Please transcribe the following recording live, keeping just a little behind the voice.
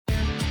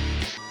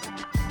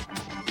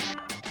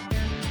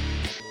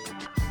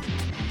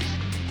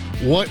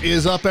What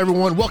is up,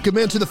 everyone? Welcome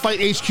into the Fight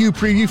HQ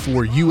preview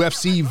for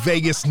UFC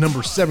Vegas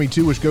number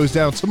 72, which goes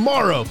down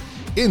tomorrow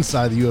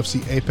inside the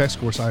UFC Apex.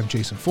 Of course, I'm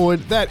Jason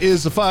Floyd. That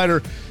is the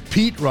fighter,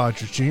 Pete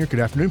Rogers Jr.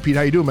 Good afternoon, Pete.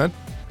 How you doing, man?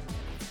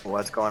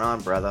 What's going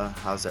on, brother?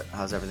 How's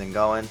everything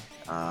going?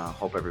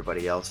 Hope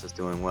everybody else is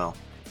doing well.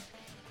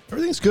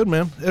 Everything's good,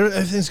 man.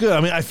 Everything's good. I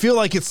mean, I feel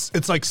like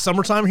it's like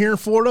summertime here in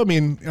Florida. I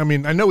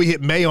mean, I know we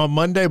hit May on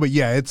Monday, but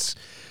yeah, it's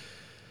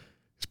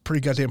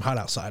pretty goddamn hot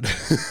outside.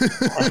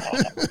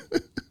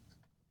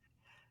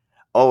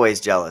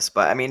 Always jealous,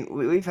 but I mean,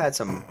 we've had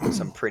some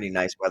pretty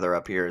nice weather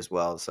up here as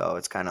well. So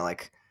it's kind of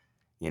like,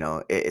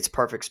 it's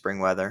perfect spring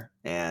weather,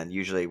 and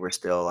usually we're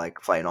still like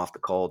fighting off the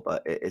cold,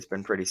 but it's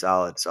been pretty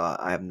solid. So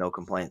I have no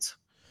complaints.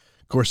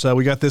 Of course,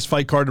 we got this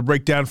fight card to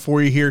break down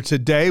for you here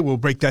today. We'll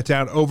break that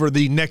down over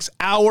the next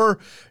hour.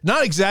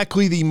 Not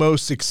exactly the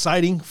most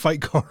exciting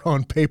fight card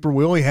on paper.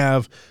 We only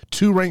have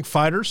 2 ranked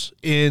fighters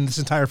in this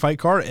entire fight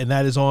card, and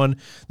that is on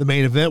the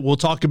main event. We'll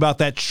talk about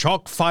that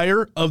chalk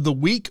fighter of the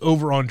week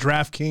over on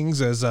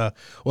DraftKings, as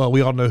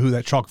we all know who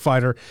that chalk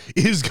fighter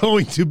is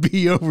going to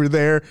be over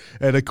there.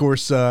 And of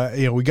course,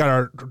 we got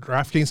our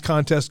DraftKings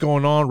contest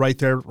going on right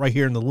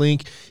here in the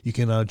link. You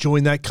can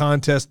join that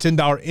contest.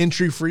 $10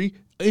 entry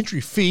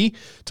fee.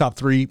 Top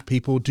 3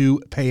 people do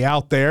pay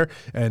out there.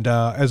 And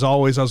as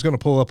always, I was going to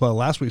pull up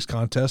last week's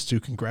contest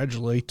to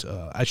congratulate.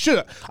 I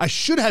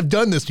should have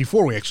done this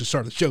before we actually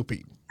started the show,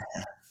 Pete.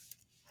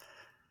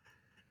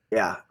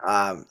 Yeah.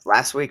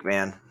 Last week,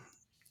 man,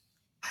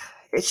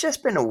 it's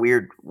just been a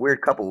weird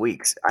couple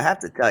weeks. I have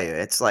to tell you,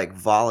 it's like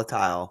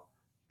volatile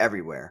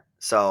everywhere.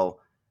 So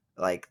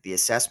like the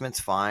assessment's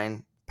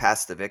fine.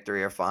 Paths to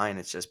victory are fine.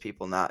 It's just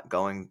people not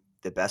going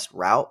the best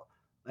route.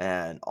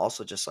 And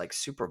also just like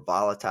super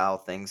volatile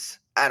things.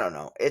 I don't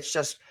know. It's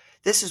just,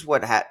 this is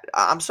what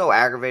I'm so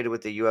aggravated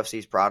with the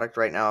UFC's product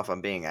right now. If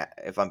I'm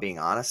being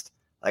honest,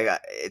 like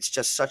it's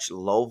just such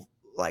low,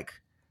 like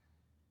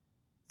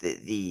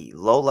the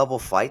low level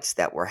fights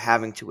that we're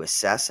having to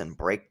assess and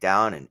break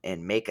down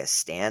and make a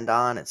stand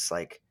on. It's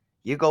like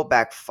you go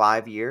back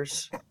 5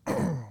 years.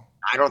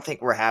 I don't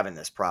think we're having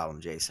this problem,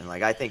 Jason.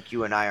 Like I think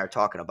you and I are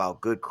talking about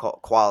good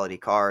quality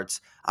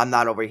cards. I'm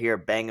not over here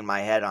banging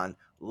my head on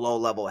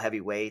low-level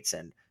heavyweights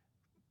and,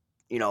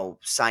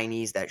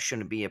 signees that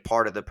shouldn't be a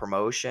part of the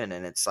promotion.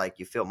 And it's like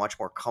you feel much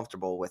more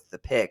comfortable with the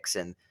picks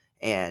and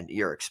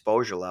your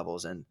exposure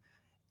levels. And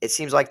it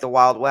seems like the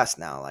Wild West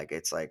now. Like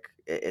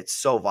it's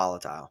so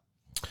volatile.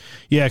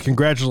 Yeah,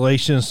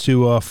 congratulations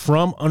to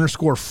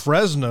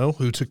from_Fresno,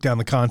 who took down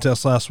the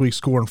contest last week,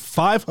 scoring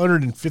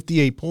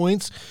 558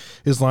 points.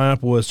 His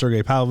lineup was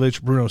Sergey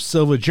Pavlovich, Bruno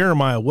Silva,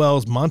 Jeremiah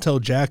Wells, Montel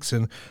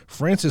Jackson,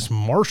 Francis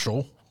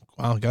Marshall.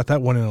 Wow, got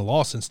that one in a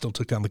loss and still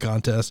took down the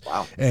contest.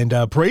 Wow. And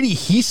Brady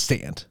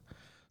Heastand.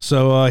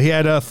 So he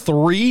had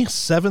 3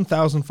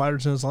 7,000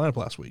 fighters in his lineup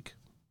last week.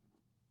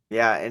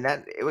 Yeah, and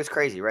it was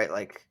crazy, right?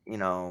 Like,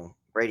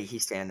 Brady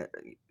Heastand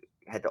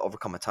had to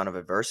overcome a ton of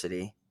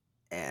adversity,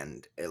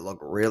 and it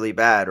looked really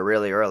bad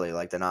really early.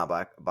 Like the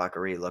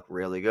Bakary looked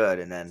really good,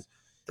 and then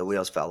the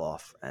wheels fell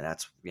off. And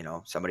that's,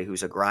 somebody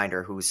who's a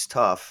grinder, who's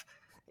tough,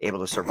 able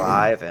to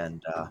survive.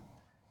 And,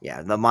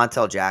 the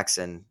Montel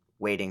Jackson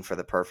waiting for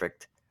the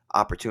perfect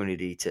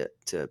opportunity to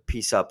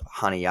piece up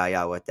Hani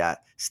Yahya with that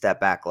step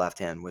back left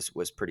hand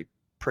was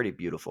pretty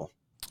beautiful.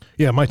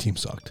 Yeah, my team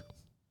sucked.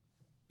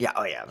 Yeah,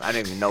 oh yeah. I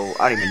didn't even know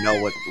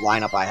what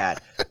lineup I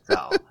had.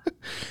 So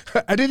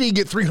I didn't even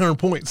get 300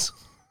 points.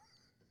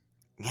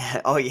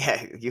 Yeah. Oh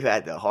yeah, you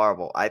had the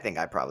horrible. I think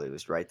I probably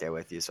was right there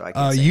with you. So I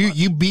can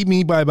you beat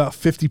me by about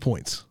 50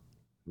 points.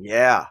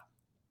 Yeah.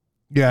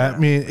 Yeah, I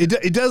mean,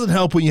 it doesn't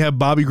help when you have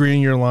Bobby Green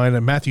in your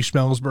lineup, Matthew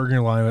Schmelsberger in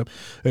your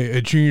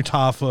lineup, Junior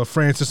Taffa,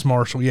 Francis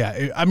Marshall.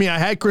 Yeah, I mean, I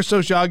had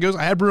Christos Giagos,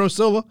 I had Bruno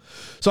Silva,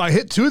 so I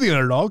hit 2 of the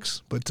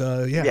underdogs, but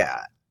yeah.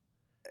 Yeah.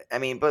 I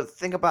mean, but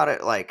think about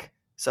it like,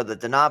 so the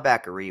Dana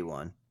Bakary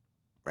one,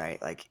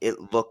 right? Like,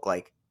 it looked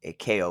like a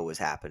KO was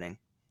happening.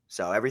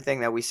 So everything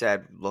that we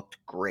said looked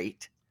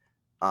great.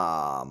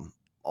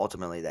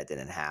 Ultimately, that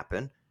didn't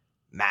happen.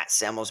 Matt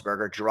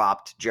Semmelsberger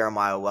dropped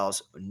Jeremiah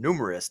Wells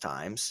numerous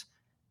times.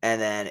 And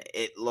then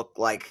it looked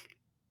like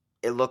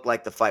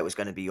the fight was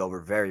going to be over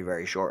very,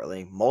 very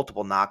shortly.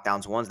 Multiple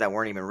knockdowns, ones that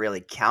weren't even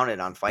really counted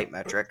on Fight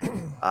Metric.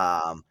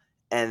 And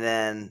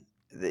then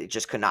they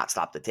just could not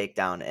stop the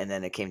takedown. And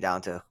then it came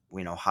down to,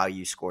 how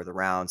you score the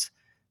rounds.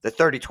 The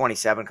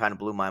 30-27 kind of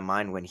blew my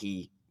mind when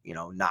he,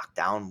 knocked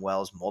down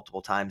Wells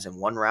multiple times in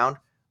one round.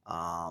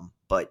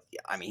 But,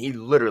 I mean, he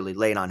literally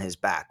laid on his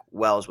back.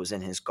 Wells was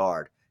in his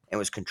guard and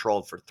was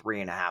controlled for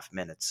 3.5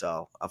 minutes.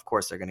 So, of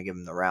course, they're going to give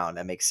him the round.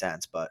 That makes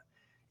sense. But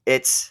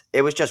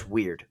it was just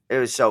weird. It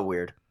was so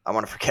weird. I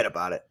want to forget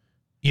about it.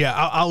 Yeah,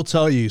 I'll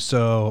tell you.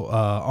 So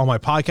on my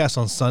podcast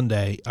on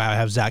Sunday, I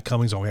have Zach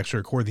Cummings on. We actually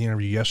recorded the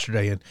interview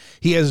yesterday, and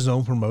he has his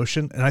own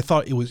promotion. And I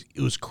thought it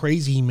was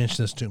crazy he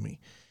mentioned this to me.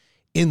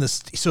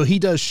 So he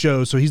does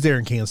shows. So he's there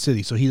in Kansas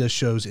City. So he does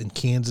shows in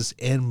Kansas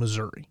and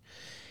Missouri.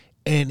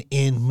 And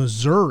in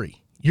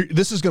Missouri,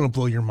 this is going to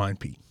blow your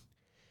mind, Pete.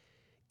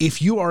 If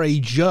you are a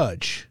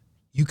judge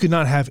you could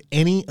not have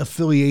any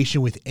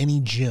affiliation with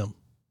any gym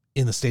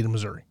in the state of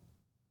Missouri.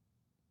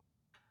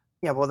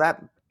 Yeah, well,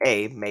 that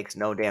makes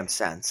no damn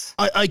sense.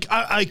 And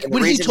the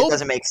When he reason it told,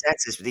 doesn't make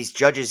sense is these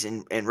judges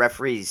and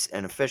referees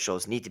and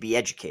officials need to be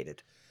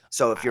educated.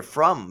 So if you're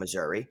from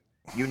Missouri,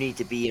 you need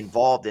to be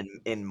involved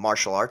in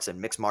martial arts and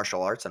mixed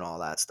martial arts and all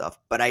that stuff.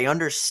 But I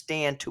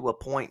understand to a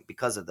point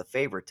because of the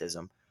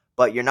favoritism,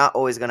 but you're not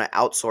always going to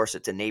outsource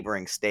it to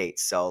neighboring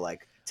states. So,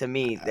 like, to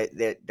me,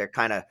 they're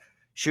kind of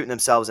shooting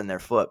themselves in their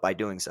foot by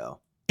doing so.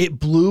 it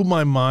blew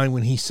my mind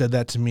when he said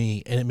that to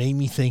me, and it made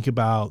me think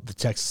about the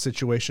Texas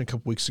situation a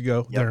couple weeks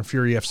ago there in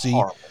Fury FC,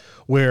 Horrible.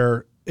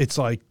 where it's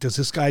like, does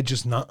this guy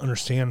just not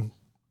understand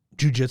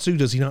jiu-jitsu?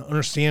 Does he not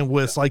understand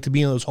what it's like to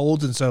be in those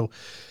holds? And so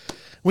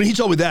when he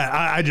told me that,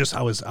 I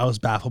was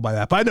baffled by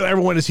that. But I know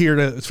everyone is here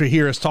to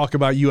hear us talk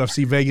about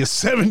UFC Vegas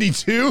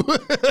 72.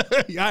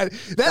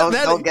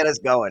 Don't get us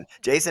going.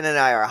 Jason and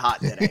I are hot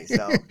today,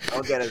 so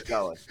don't get us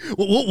going.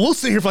 We'll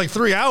sit here for like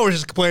 3 hours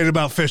just complaining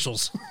about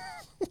officials.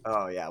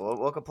 Oh yeah,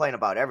 we'll complain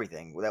about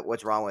everything.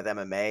 What's wrong with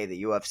MMA,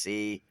 the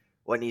UFC,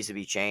 what needs to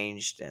be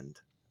changed, and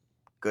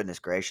goodness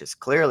gracious,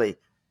 clearly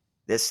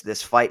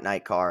this fight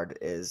night card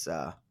is.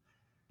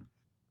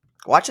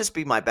 Watch this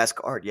be my best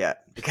card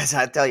yet, because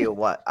I tell you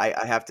what,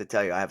 I have to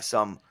tell you, I have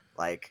some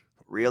like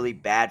really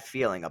bad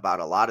feeling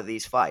about a lot of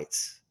these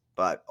fights,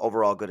 but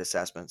overall good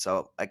assessment.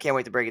 So I can't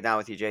wait to break it down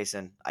with you,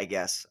 Jason, I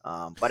guess.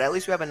 But at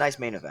least we have a nice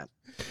main event.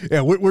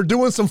 Yeah, we're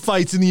doing some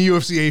fights in the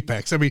UFC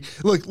Apex. I mean,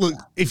 look,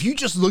 if you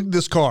just looked at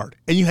this card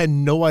and you had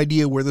no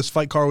idea where this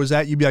fight card was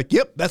at, you'd be like,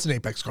 yep, that's an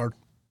Apex card.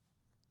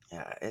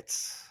 Yeah,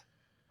 it's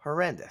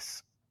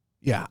horrendous.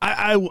 Yeah,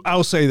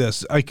 I'll say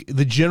this. Like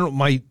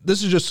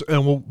this is just,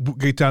 and we'll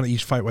get down to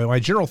each fight. My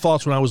general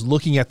thoughts when I was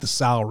looking at the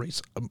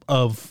salaries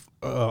of,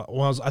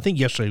 I think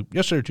yesterday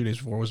or 2 days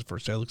before was the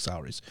first day I looked at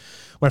salaries.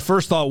 My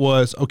first thought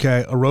was,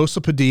 okay,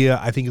 Arosa Padilla,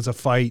 I think it's a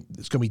fight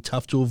that's going to be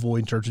tough to avoid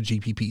in terms of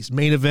GPPs.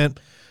 Main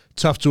event,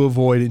 tough to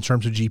avoid in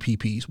terms of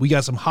GPPs. We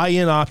got some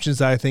high-end options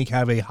that I think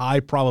have a high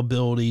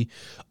probability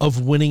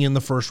of winning in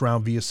the first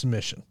round via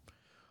submission.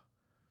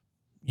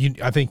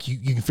 I think you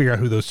can figure out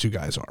who those two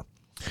guys are.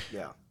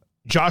 Yeah.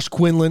 Josh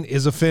Quinlan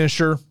is a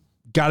finisher.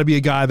 Got to be a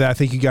guy that I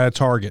think you got to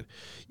target.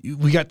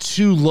 We got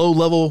two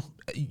low-level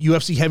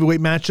UFC heavyweight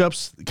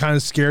matchups. Kind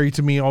of scary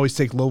to me. Always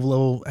take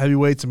low-level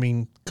heavyweights. I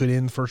mean, could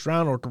end the first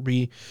round or it could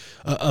be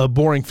a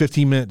boring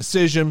 15-minute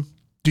decision.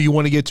 Do you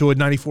want to get to a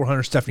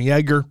 9,400 Stephanie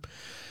Edgar?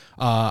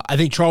 I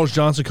think Charles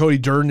Johnson, Cody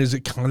Durden is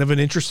kind of an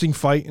interesting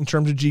fight in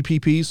terms of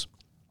GPPs.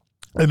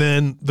 And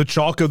then the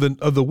chalk of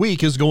the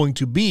week is going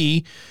to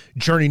be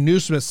Journey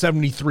Newsom at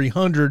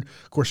 7,300.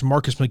 Of course,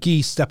 Marcus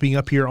McGee stepping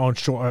up here on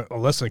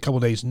less than a couple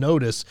of days'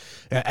 notice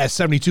at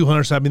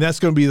 7,200. So, I mean, that's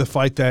going to be the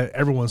fight that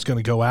everyone's going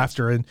to go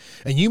after. And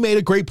you made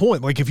a great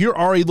point. Like, if you're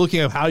already looking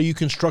at how you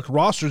construct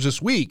rosters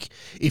this week,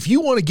 if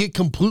you want to get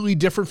completely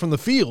different from the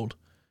field,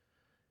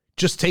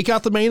 just take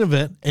out the main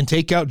event and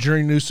take out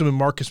Journey Newsom and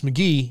Marcus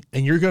McGee,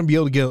 and you're going to be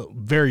able to get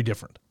very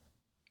different.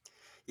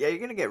 Yeah, you're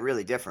going to get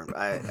really different.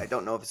 I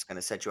don't know if it's going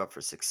to set you up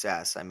for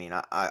success. I mean,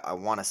 I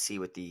want to see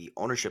what the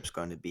ownership's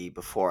going to be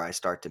before I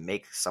start to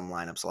make some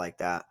lineups like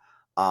that.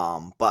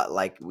 But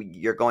like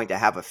you're going to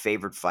have a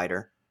favored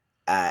fighter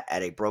at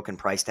a broken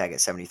price tag at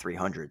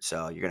 7,300.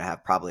 So you're going to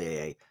have probably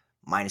a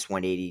minus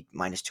 180,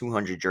 minus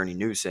 200 Journey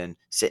Newsom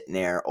sitting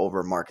there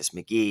over Marcus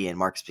McGee, and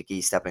Marcus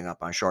McGee stepping up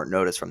on short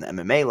notice from the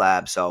MMA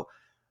lab. So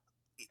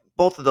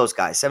both of those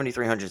guys,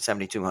 7,300,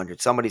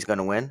 7,200, somebody's going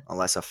to win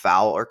unless a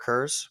foul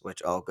occurs,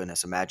 which, oh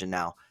goodness, imagine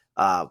now.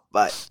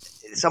 But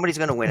somebody's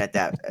going to win at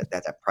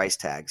that price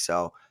tag.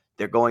 So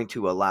they're going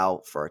to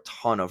allow for a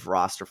ton of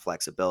roster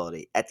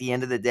flexibility. At the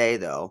end of the day,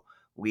 though,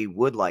 we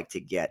would like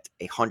to get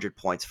 100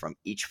 points from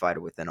each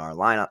fighter within our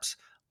lineups.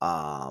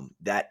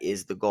 That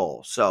is the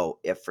goal. So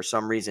if for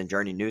some reason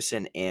Journey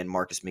Newsom and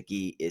Marcus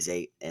McGee is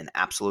an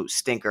absolute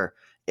stinker,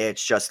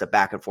 it's just a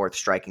back and forth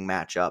striking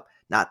matchup.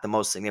 Not the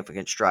most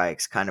significant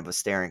strikes, kind of a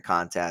staring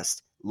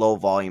contest, low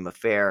volume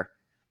affair.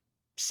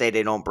 Say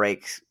they don't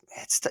break.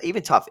 It's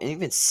even tough. And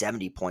even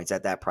 70 points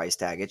at that price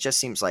tag. It just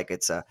seems like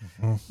it's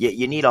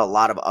you need a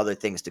lot of other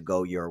things to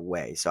go your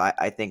way. So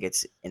I think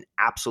it's an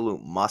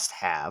absolute must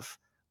have.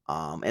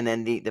 And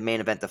then the main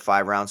event, the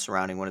 5 rounds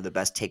surrounding one of the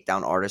best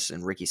takedown artists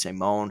in Ricky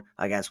Simone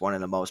against one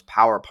of the most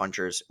power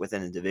punchers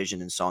within the division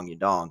in Song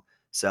Yadong.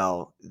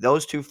 So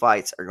those two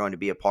fights are going to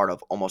be a part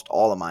of almost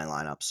all of my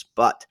lineups.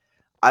 But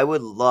I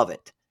would love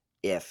it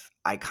if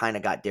I kind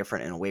of got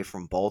different and away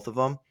from both of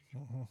them.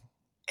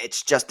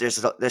 It's just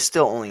there's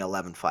still only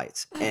 11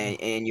 fights,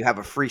 and you have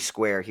a free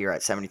square here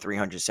at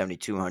 7,300,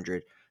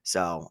 7,200.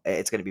 So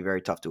it's going to be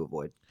very tough to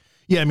avoid.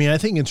 Yeah, I mean, I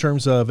think in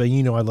terms of, I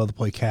love to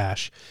play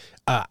cash.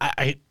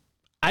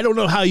 I don't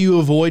know how you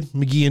avoid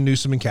McGee and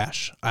Newsom and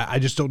Cash. I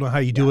just don't know how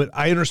you do it.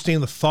 I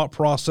understand the thought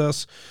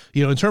process,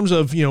 in terms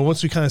of,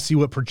 once we kind of see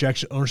what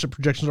ownership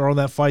projections are on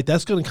that fight,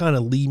 that's going to kind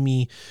of lead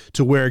me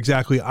to where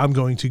exactly I'm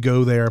going to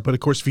go there. But of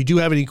course, if you do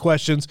have any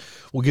questions,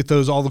 we'll get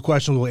all the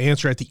questions we'll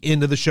answer at the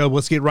end of the show. But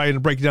let's get right into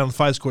breaking down the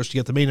fights, of course, to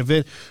get the main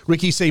event.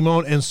 Ricky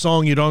Simón and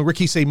Song Yadong.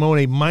 Ricky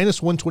Simón, a minus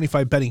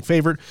 125 betting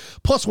favorite,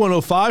 plus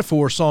 105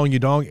 for Song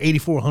Yadong,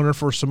 8,400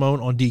 for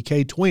Simón on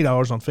DK,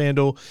 $20 on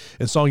FanDuel,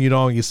 and Song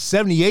Yadong is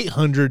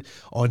 7,800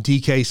 on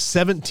DK,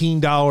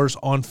 $17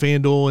 on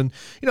FanDuel. And,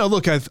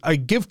 look, I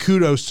give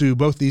kudos to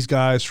both these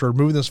guys for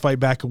moving this fight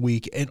back a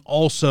week and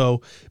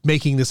also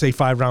making this a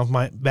 5-round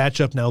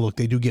matchup. Now, look,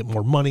 they do get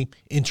more money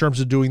in terms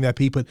of doing that,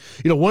 Pete. But,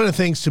 one of the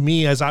things to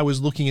me as I was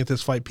looking at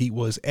this fight, Pete,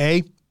 was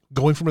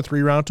going from a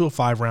 3-round to a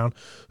 5-round.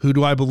 Who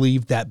do I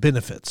believe that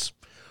benefits?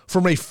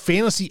 From a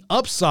fantasy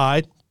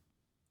upside,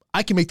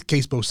 I can make the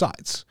case both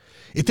sides.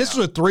 If this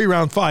was a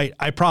 3-round fight,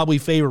 I probably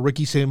favor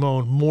Ricky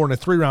Simón more in a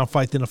 3-round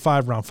fight than a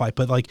 5-round fight.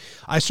 But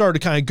I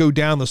started to kind of go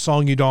down the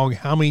Song Yadong.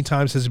 How many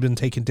times has he been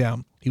taken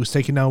down? He was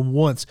taken down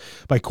once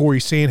by Corey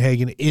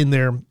Sandhagen in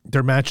their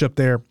matchup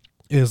there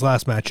in his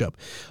last matchup.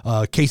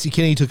 Casey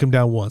Kennedy took him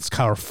down once.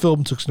 Kyler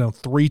Philbin took him down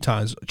 3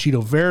 times.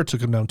 Cheeto Vera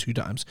took him down 2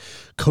 times.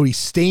 Cody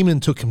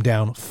Stamann took him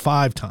down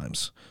 5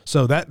 times.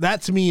 So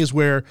that to me is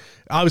where,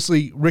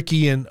 obviously,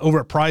 Ricky and over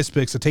at Prize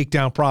Picks, the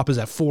takedown prop is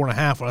at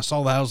 4.5. When I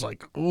saw that, I was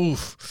like,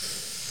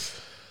 oof.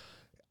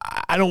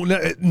 I don't know.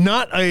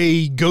 Not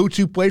a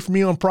go-to play for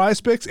me on Prize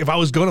Picks. If I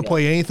was going to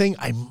play anything,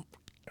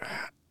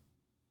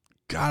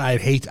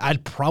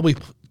 I'd probably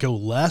go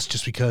less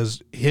just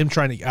because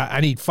I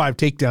need 5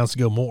 takedowns to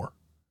go more.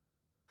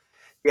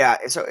 Yeah,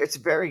 so it's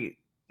very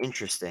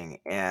interesting,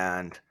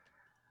 and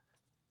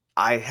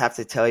I have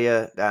to tell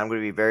you that I'm going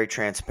to be very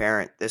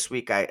transparent. This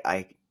week,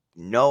 I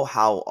know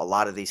how a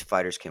lot of these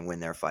fighters can win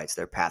their fights,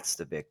 their paths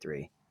to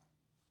victory.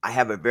 I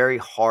have a very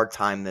hard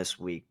time this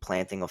week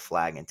planting a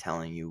flag and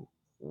telling you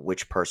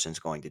which person's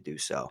going to do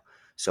so.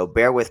 So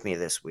bear with me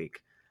this week.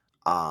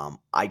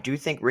 I do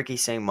think Ricky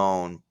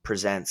Simón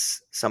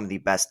presents some of the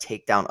best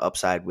takedown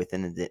upside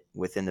within the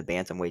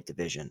bantamweight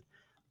division.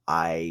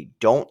 I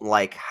don't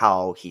like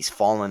how he's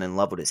fallen in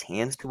love with his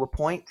hands to a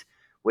point,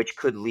 which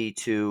could lead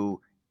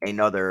to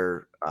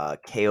another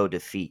KO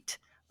defeat.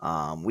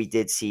 We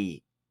did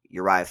see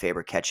Uriah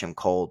Faber catch him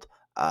cold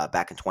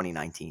back in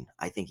 2019.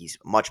 I think he's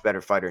a much better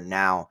fighter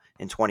now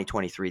in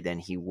 2023 than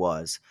he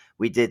was.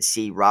 We did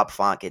see Rob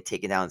Font get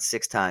taken down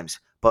 6 times,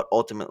 but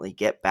ultimately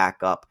get back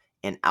up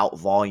and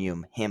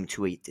out-volume him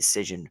to a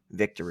decision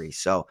victory.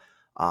 So,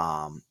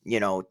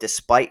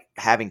 despite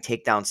having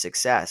takedown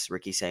success,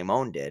 Ricky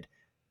Simón did,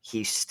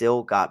 he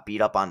still got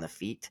beat up on the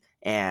feet.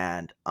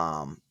 And,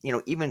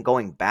 even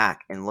going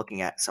back and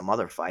looking at some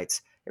other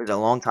fights, it was a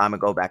long time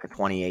ago back in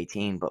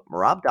 2018, but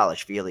Merab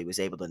Dvalishvili was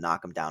able to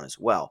knock him down as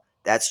well.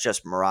 That's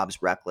just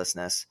Merab's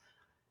recklessness.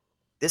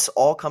 This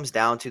all comes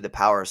down to the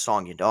power of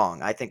Song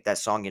Yadong. I think that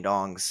Song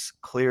Yadong's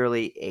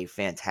clearly a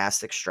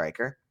fantastic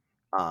striker.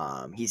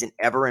 He's an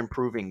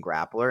ever-improving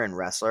grappler and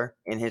wrestler.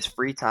 In his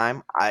free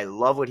time, I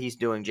love what he's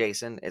doing,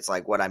 Jason. It's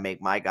like what I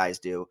make my guys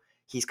do.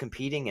 He's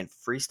competing in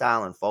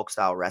freestyle and folk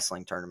style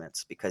wrestling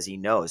tournaments because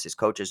his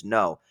coaches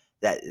know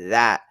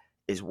that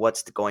is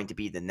what's going to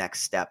be the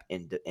next step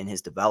in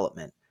his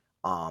development.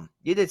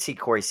 You did see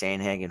Corey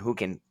Sandhagen, who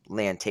can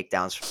land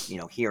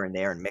takedowns, here and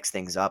there and mix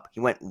things up. He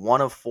went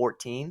 1 of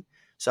 14.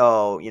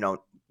 So,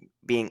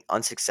 being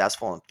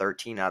unsuccessful in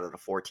 13 out of the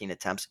 14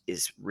 attempts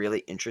is really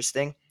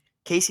interesting.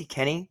 Casey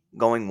Kenny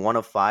going 1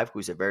 of 5,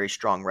 who's a very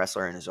strong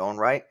wrestler in his own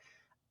right.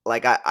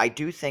 I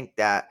do think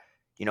that,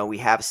 we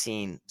have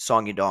seen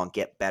Song Yadong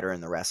get better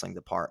in the wrestling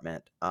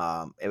department.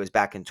 It was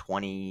back in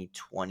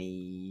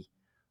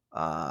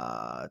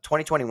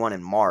 2021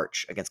 in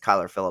March against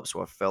Kyler Phillips,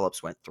 where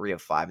Phillips went 3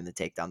 of 5 in the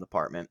takedown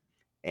department.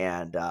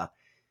 And I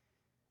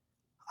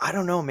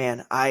don't know,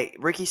 man.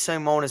 Ricky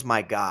Simón is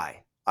my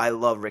guy. I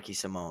love Ricky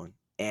Simón.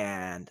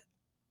 And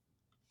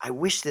I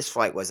wish this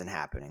fight wasn't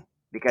happening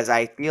because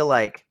I feel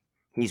like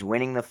he's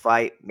winning the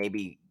fight,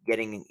 maybe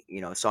getting,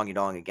 Song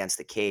Yadong against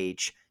the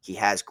cage. He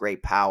has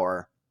great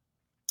power.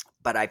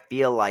 But I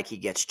feel like he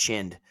gets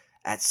chinned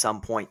at some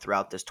point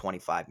throughout this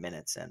 25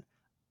 minutes. And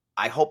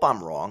I hope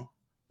I'm wrong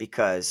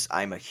because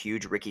I'm a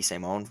huge Ricky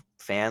Simón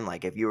fan.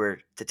 Like if you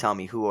were to tell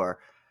me who are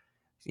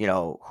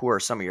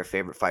some of your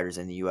favorite fighters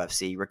in the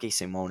UFC, Ricky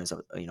Simón is a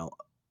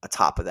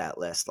top of that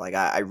list. Like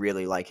I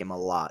really like him a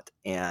lot.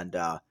 And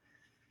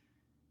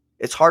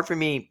it's hard for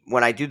me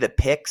when I do the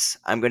picks.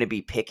 I'm going to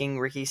be picking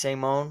Ricky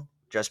Simón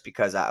just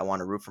because I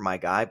want to root for my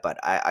guy. But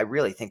I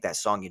really think that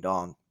Song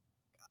Yadong,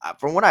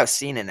 from what I've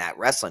seen in that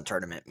wrestling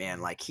tournament,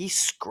 man, like he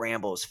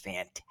scrambles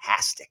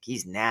fantastic.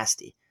 He's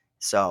nasty.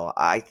 So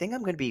I think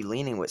I'm going to be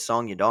leaning with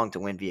Song Yadong to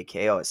win via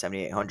KO at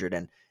 7,800.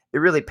 And it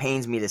really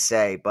pains me to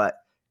say, but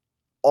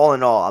all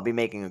in all, I'll be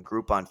making a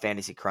group on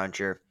Fantasy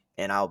Cruncher,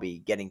 and I'll be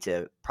getting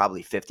to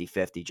probably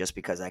 50-50 just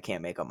because I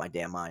can't make up my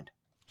damn mind.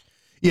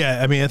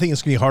 Yeah, I mean, I think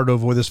it's going to be hard to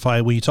avoid this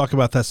fight. When you talk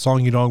about that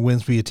Song Yudong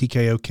wins via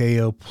TKO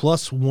KO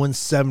plus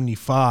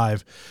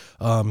 175,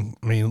 I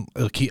mean,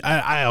 look,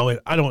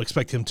 I don't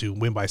expect him to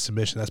win by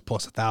submission. That's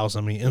plus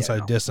 1,000. I mean,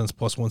 inside distance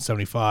plus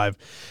 175.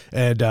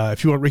 And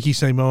if you want Ricky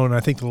Simon, I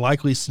think the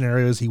likely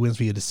scenario is he wins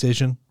via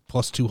decision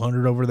plus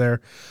 200 over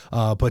there.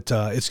 But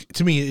it's,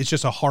 to me, it's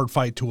just a hard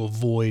fight to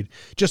avoid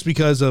just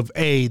because of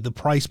the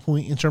price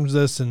point in terms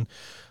of this. And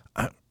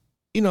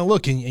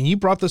look, and you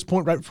brought this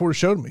point right before it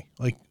showed me.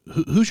 Like,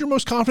 who's your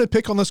most confident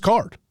pick on this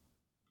card?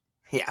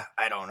 Yeah,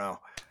 I don't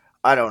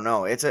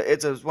know.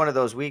 It's one of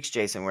those weeks,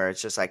 Jason, where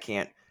it's just I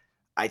can't.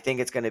 I think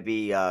it's going to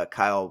be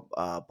Kyle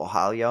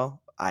Bohalio.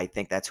 I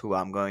think that's who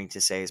I'm going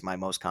to say is my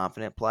most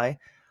confident play.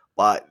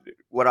 But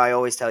what I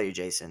always tell you,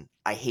 Jason,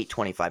 I hate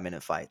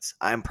 25-minute fights.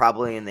 I'm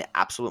probably in the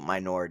absolute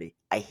minority.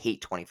 I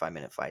hate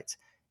 25-minute fights.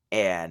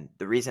 And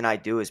the reason I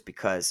do is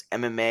because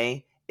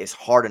MMA is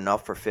hard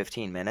enough for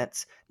 15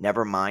 minutes.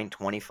 Never mind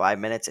 25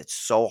 minutes. It's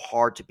so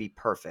hard to be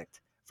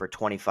perfect for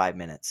 25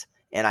 minutes.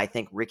 And I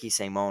think Ricky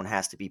Simon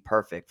has to be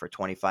perfect for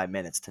 25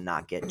 minutes to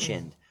not get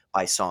chinned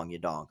by Song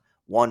Yudong.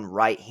 One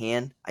right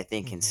hand, I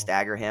think, can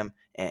stagger him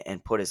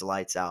and put his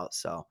lights out.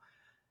 So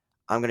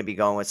I'm going to be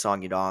going with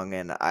Song Yudong,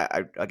 and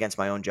I against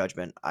my own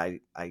judgment, I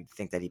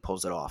think that he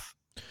pulls it off.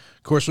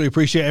 Of course, we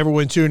appreciate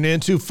everyone tuning in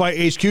to Fight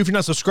HQ. If you're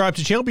not subscribed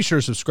to the channel, be sure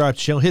to subscribe to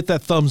the channel. Hit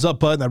that thumbs up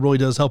button. That really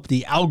does help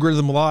the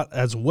algorithm a lot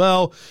as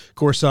well. Of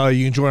course,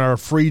 you can join our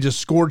free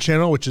Discord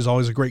channel, which is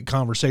always a great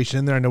conversation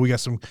in there. I know we got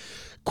some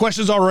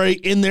questions already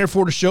in there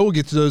for the show. We'll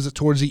get to those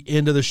towards the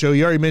end of the show.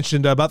 You already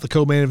mentioned about the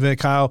co-main event,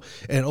 Kyle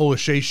and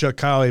Olashaychuk.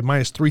 Kyle, a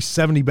minus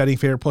 370 betting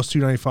favorite, plus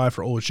 295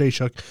 for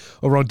Olashaychuk.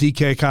 Over on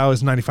DK, Kyle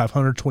is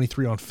 9,500,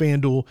 23 on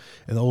FanDuel,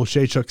 and the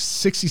Olashaychuk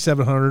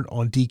 6,700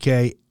 on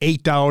DK,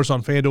 $8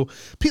 on FanDuel.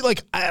 Pete,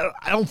 like, I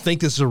don't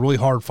think this is a really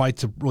hard fight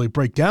to really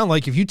break down.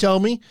 Like, if you tell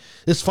me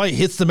this fight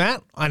hits the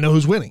mat, I know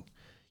who's winning.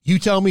 You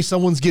tell me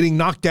someone's getting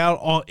knocked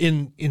out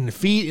in the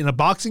feet in a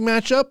boxing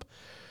matchup,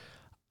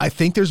 I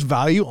think there's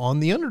value on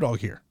the underdog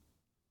here.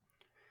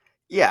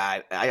 Yeah,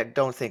 I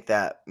don't think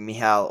that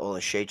Michal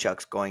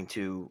Olashaychuk's going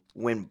to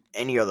win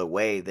any other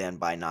way than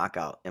by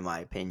knockout, in my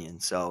opinion.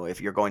 So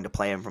if you're going to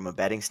play him from a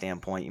betting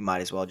standpoint, you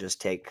might as well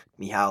just take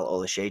Michal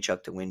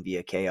Olashaychuk to win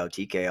via KO,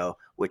 TKO,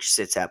 which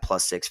sits at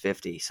plus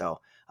 650. So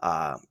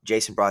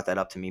Jason brought that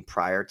up to me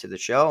prior to the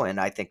show, and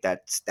I think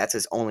that's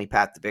his only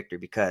path to victory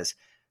because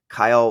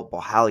Kyle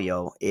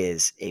Bohalio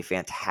is a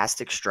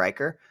fantastic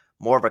striker,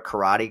 more of a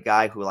karate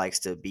guy who likes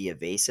to be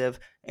evasive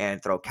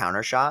and throw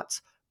counter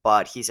shots,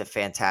 but he's a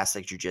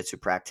fantastic jiu-jitsu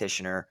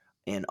practitioner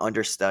and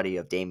understudy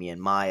of Damian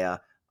Maia.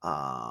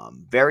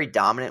 Very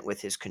dominant with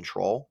his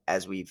control,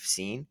 as we've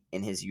seen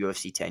in his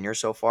UFC tenure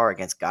so far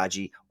against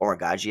Gaji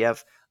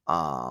Orgagiev.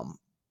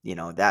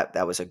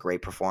 That was a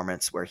great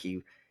performance where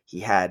he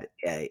had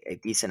a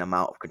decent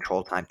amount of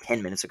control time,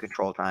 10 minutes of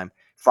control time.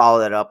 Followed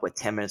that up with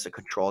 10 minutes of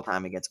control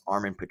time against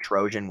Armin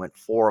Petrosian, went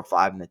 4 of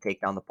 5 in the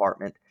takedown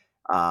department.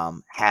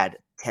 Had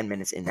 10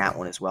 minutes in that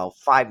one as well.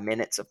 5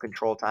 minutes of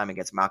control time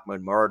against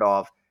Makhmud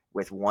Muradov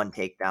with 1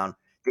 takedown.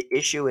 The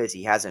issue is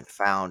he hasn't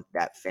found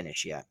that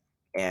finish yet.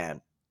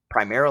 And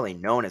primarily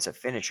known as a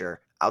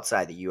finisher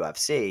outside the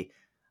UFC,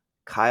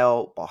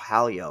 Kyle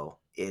Bohalio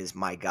is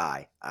my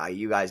guy.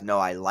 You guys know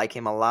I like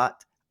him a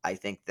lot. I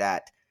think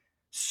that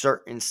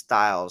certain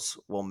styles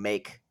will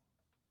make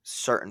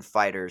certain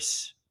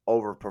fighters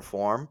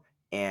overperform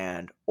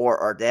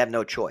or they have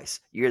no choice.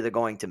 You're either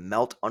going to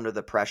melt under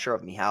the pressure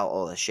of Michal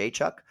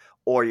Olashaychuk,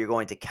 or you're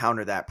going to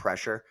counter that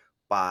pressure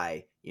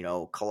by,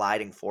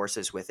 colliding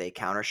forces with a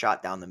counter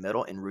shot down the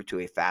middle en route to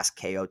a fast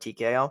KO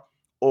TKO,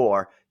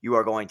 or you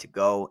are going to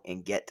go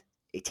and get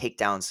a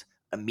takedowns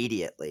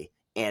immediately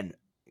and,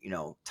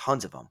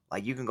 tons of them.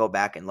 Like you can go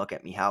back and look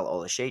at Michal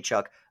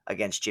Olashaychuk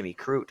against Jimmy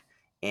Crute,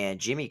 and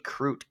Jimmy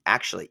Crute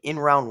actually in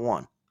round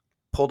 1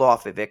 pulled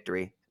off a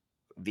victory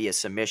via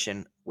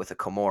submission with a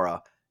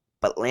Kimura,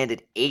 but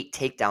landed 8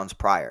 takedowns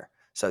prior.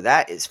 So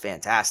that is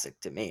fantastic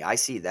to me. I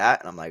see that,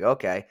 and I'm like,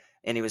 okay.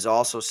 And he was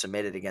also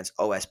submitted against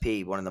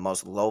OSP, one of the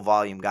most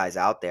low-volume guys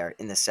out there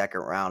in the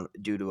second round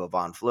due to a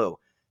Von Flue.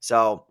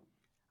 So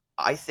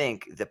I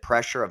think the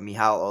pressure of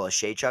Michal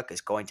Olashaychuk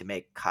is going to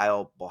make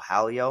Kyle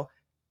Bohalio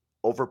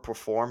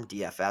overperform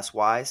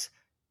DFS-wise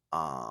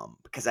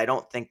because I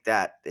don't think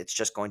that it's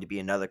just going to be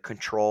another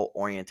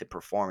control-oriented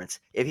performance.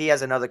 If he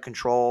has another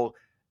control,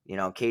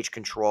 cage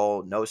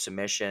control, no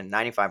submission,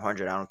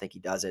 9,500, I don't think he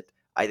does it.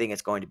 I think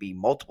it's going to be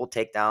multiple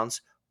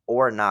takedowns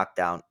or a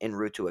knockdown en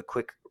route to a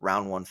quick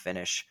round 1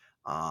 finish.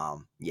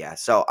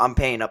 So I'm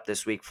paying up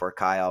this week for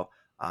Kyle.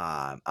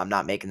 I'm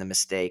not making the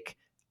mistake.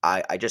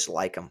 I just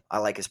like him. I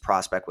like his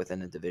prospect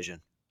within the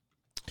division.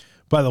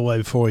 By the way,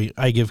 before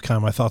I give kind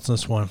of my thoughts on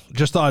this one,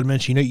 just thought I'd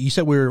mention, you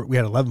said we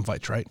had 11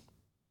 fights, right?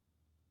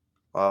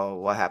 Oh,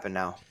 what happened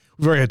now?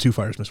 We've already had 2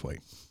 fighters miss weight.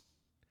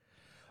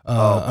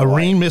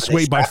 Irene missed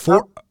weight by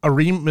 4.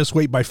 Irene missed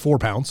weight by 4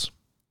 pounds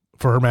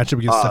for her matchup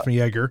against Stephanie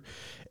Yeager,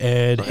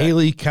 and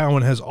Haley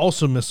Cowan has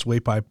also missed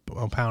weight by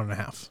 1.5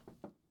 pounds.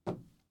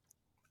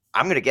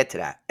 I'm going to get to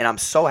that, and I'm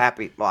so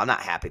happy. Well, I'm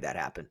not happy that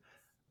happened.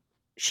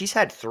 she's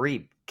had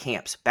 3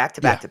 camps back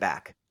to Yeah. back to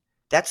back.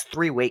 That's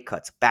 3 weight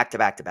cuts back to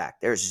back to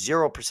back. There's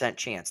 0%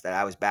 chance that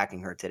I was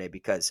backing her today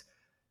because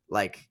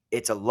like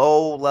it's a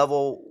low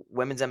level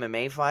women's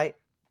MMA fight,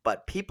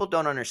 but people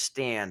don't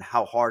understand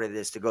how hard it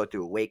is to go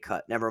through a weight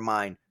cut. Never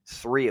mind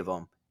 3 of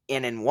them,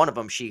 and in one of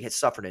them she has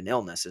suffered an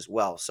illness as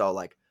well. So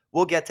like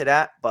we'll get to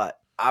that, but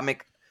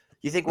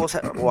you think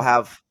we'll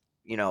have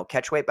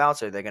catch weight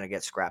bouts, or they're going to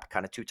get scrapped?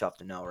 Kind of too tough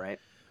to know, right?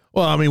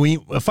 Well, I mean, when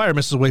a fighter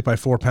misses weight by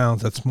 4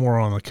 pounds, that's more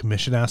on the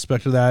commission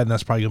aspect of that, and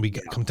that's probably going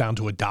to come down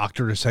to a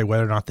doctor to say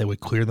whether or not they would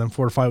clear them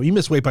for a fight. When you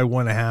miss weight by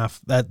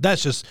 1.5,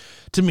 that's just,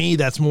 to me,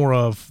 that's more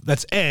of,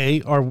 that's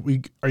A, are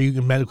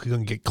you medically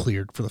going to get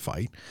cleared for the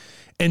fight,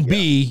 and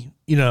B,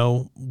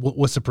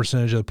 what's the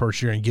percentage of the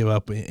purse you're going to give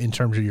up in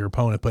terms of your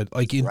opponent? But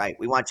like, Right,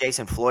 we want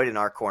Jason Floyd in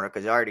our corner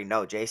because I already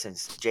know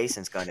Jason's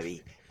going to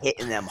be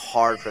hitting them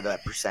hard for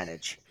that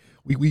percentage.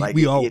 Like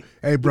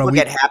hey, bro, people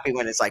get happy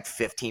when it's like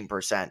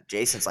 15%.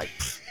 Jason's like,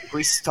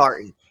 we're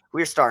starting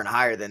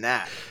higher than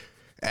that.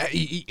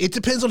 It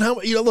depends on how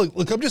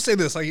look. I'm just saying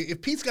this: like,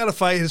 if Pete's got to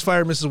fight, his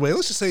fighter misses weight.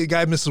 Let's just say a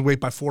guy misses weight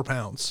by 4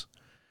 pounds.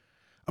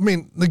 I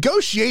mean,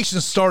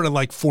 negotiations start at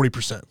like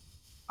 40%.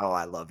 Oh,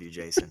 I love you,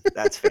 Jason.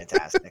 That's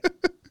fantastic.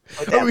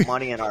 Put that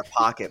money in our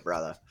pocket,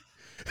 brother.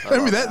 I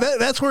mean,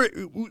 that's where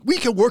we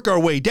can work our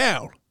way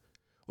down.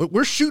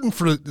 We're shooting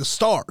for the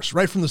stars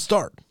right from the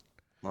start.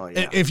 Oh,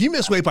 yeah. And if you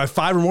miss weight by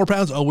 5 or more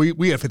pounds,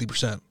 we have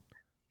 50%.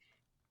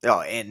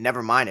 Oh, and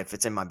never mind if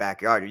it's in my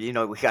backyard. We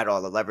got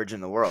all the leverage in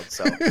the world.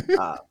 So,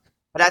 but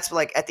that's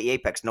like at the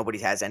Apex, nobody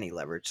has any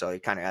leverage. So you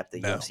kind of at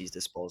the UFC's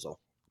disposal.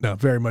 No,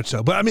 very much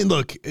so. But I mean,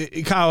 look,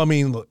 Kyle. I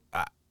mean, look,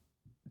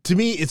 to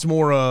me, it's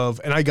more of,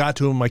 and I got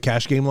to him in my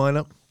cash game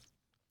lineup.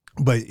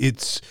 But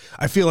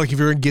I feel like if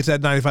you're going to get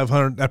that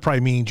 9,500, that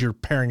probably means you're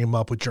pairing him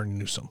up with Journey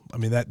Newsom. I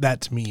mean,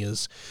 that to me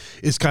is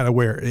kind of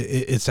where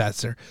it's at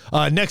there.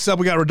 Next up,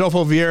 we got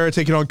Rodolfo Vieira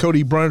taking on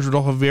Cody Brundage.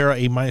 Rodolfo Vieira,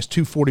 a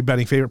 -240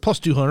 betting favorite, plus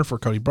 200 for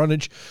Cody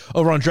Brundage.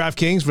 Over on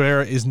DraftKings,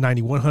 Vieira is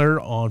 9,100.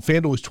 On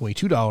FanDuel is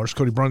 $22.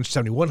 Cody Brundage,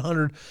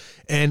 7,100.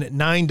 And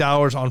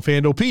 $9 on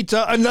FanDuel.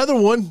 Pizza, another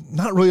one,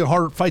 not really a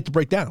hard fight to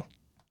break down.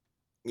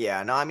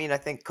 Yeah, no, I mean, I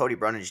think Cody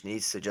Brundage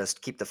needs to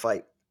just keep the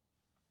fight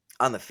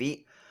on the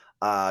feet.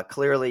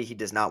 Clearly, he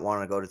does not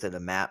want to go to the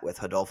mat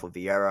with Rodolfo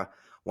Vieira,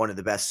 one of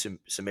the best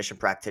submission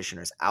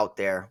practitioners out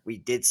there. We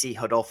did see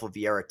Rodolfo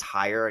Vieira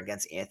tire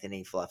against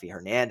Anthony Fluffy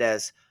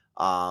Hernandez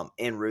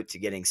en route to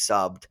getting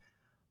subbed.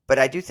 But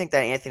I do think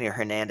that Anthony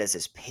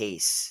Hernandez's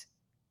pace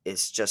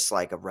is just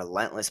like a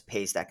relentless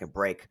pace that can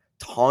break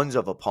tons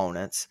of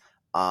opponents.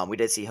 We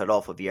did see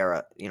Rodolfo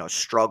Vieira,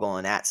 struggle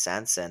in that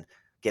sense and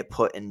get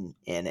put in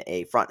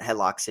a front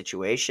headlock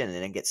situation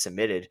and then get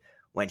submitted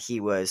when he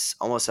was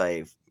almost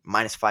a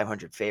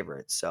 -500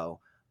 favorites. So,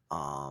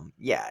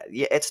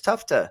 it's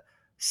tough to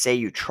say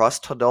you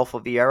trust Rodolfo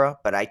Vieira,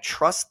 but I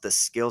trust the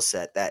skill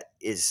set that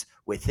is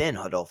within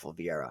Rodolfo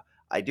Vieira.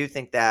 I do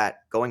think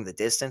that going the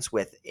distance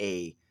with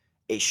a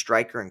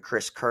striker in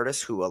Chris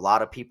Curtis, who a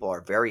lot of people are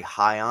very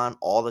high on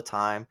all the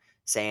time,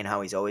 saying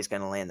how he's always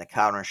going to land the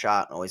counter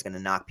shot and always going to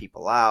knock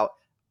people out.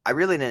 I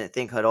really didn't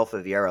think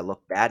Rodolfo Vieira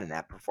looked bad in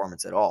that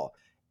performance at all.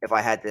 If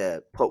I had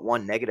to put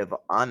one negative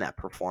on that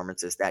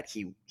performance, is that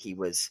he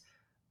was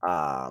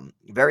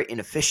very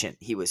inefficient.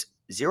 He was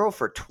 0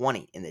 for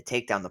 20 in the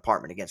takedown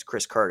department against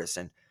Chris Curtis.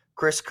 And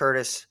Chris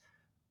Curtis,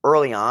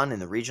 early on in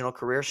the regional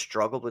career,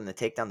 struggled in the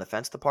takedown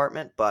defense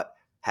department, but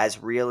has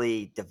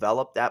really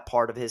developed that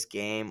part of his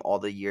game all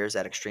the years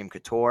at Extreme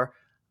Couture.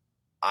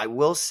 I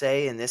will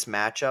say in this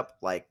matchup,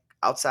 like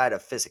outside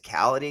of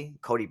physicality,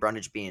 Cody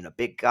Brundage being a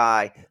big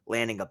guy,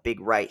 landing a big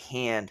right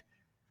hand,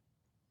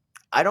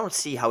 I don't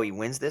see how he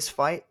wins this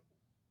fight.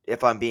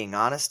 If I'm being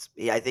honest,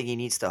 I think he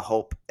needs to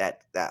hope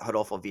that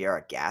Rodolfo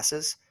Vieira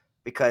gasses,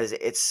 because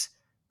it's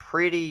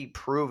pretty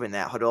proven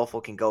that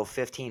Rodolfo can go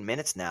 15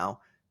 minutes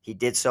now. He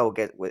did so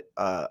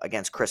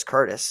against Chris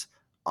Curtis.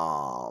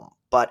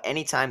 But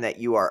anytime that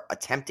you are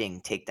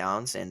attempting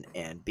takedowns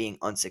and being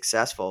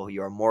unsuccessful,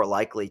 you are more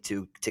likely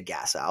to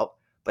gas out.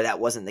 But that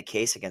wasn't the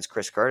case against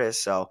Chris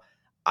Curtis. So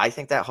I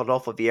think that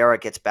Rodolfo Vieira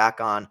gets back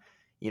on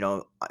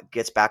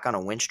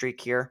a win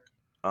streak here.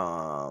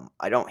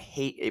 I don't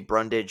hate a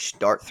Brundage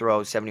dart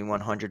throw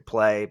 7,100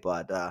 play,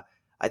 but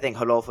I think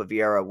Rodolfo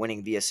Vieira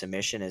winning via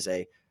submission is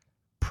a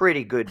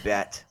pretty good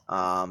bet.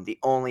 The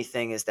only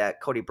thing is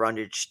that Cody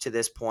Brundage to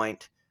this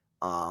point,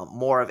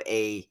 more of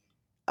a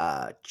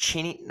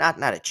chinny, not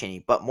a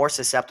chinny, but more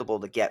susceptible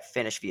to get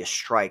finished via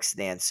strikes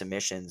than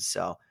submissions.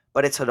 So,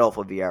 but it's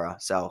Rodolfo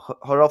Vieira. So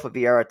Rodolfo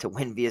Vieira to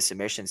win via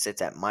submission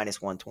sits at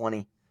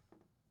 -120.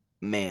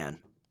 Man,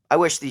 I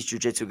wish these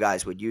jiu-jitsu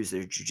guys would use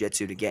their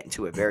jiu-jitsu to get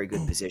into a very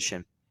good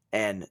position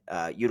and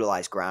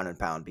utilize ground and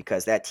pound,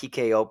 because that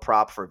TKO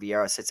prop for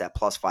Vieira sits at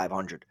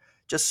 +500.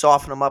 Just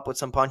soften them up with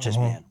some punches,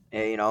 man.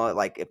 And,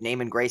 like if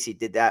Naaman Gracie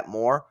did that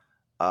more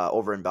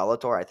over in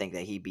Bellator, I think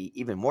that he'd be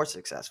even more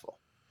successful.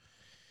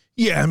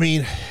 Yeah, I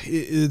mean,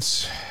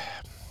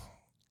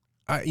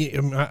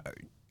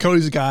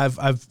 Cody's a guy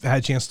I've had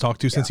a chance to talk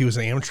to since he was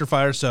an amateur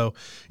fighter. So,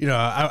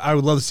 I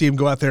would love to see him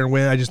go out there and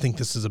win. I just think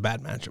this is a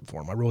bad matchup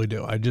for him. I really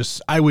do.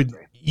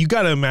 You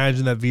got to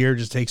imagine that Vieira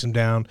just takes him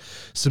down,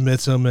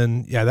 submits him.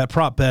 And yeah, that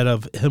prop bet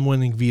of him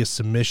winning via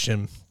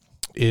submission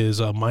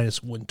is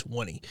minus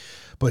 120.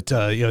 But,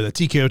 the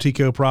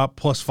TKO prop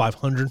plus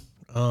 500.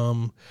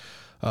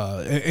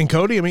 And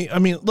Cody, I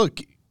mean,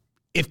 look,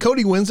 if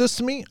Cody wins this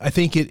to me, I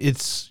think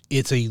it's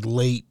a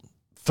late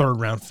third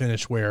round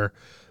finish where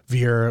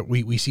Vieira,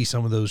 we see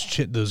some of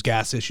those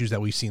gas issues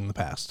that we've seen in the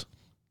past.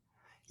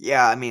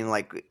 Yeah, I mean,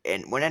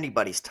 and when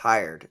anybody's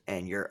tired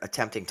and you're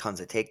attempting tons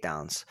of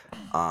takedowns,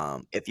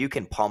 if you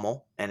can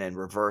pummel and then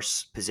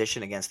reverse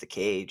position against the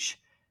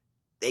cage,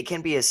 they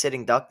can be a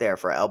sitting duck there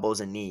for elbows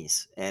and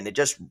knees, and it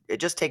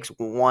just takes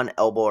one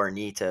elbow or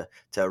knee to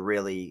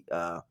really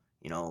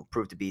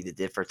prove to be the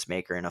difference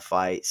maker in a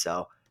fight.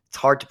 So it's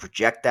hard to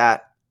project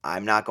that.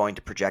 I'm not going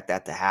to project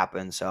that to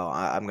happen, so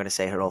I'm going to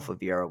say Rodolfo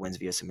Vieira wins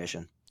via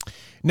submission.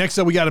 Next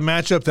up, we got a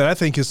matchup that I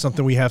think is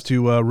something we have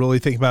to really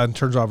think about in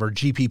terms of our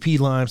GPP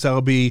lines.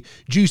 That'll be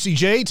Juicy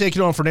J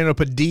taking on Fernando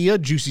Padilla.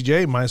 Juicy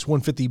J minus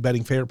 150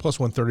 betting favorite, plus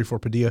 130 for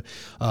Padilla.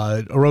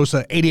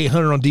 Arosa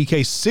 8,800 on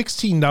DK,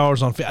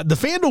 $16 on the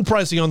FanDuel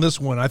pricing on this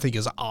one. I think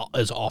is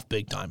off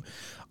big time.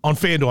 On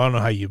FanDuel, I don't know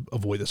how you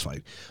avoid this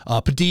fight.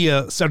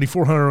 Padilla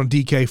 7,400 on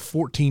DK,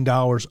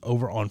 $14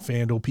 over on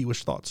FanDuel. Pete, what's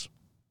your thoughts?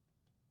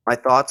 My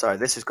thoughts are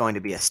this is going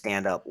to be a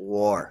stand-up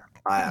war.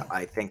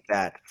 I think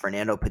that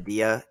Fernando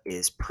Padilla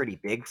is pretty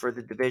big for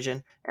the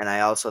division, and I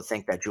also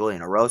think that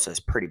Julian Erosa is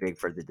pretty big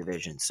for the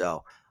division.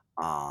 So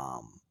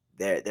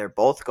they're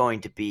both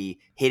going to be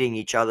hitting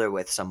each other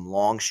with some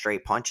long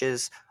straight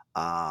punches,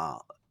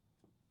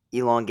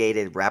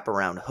 elongated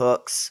wraparound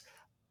hooks.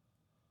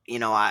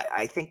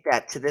 I think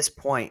that to this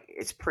point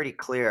it's pretty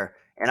clear,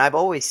 and I've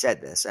always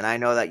said this, and I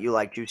know that you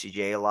like Juicy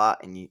J a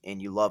lot,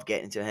 and you love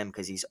getting to him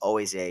because he's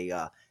always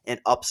an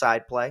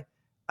upside play.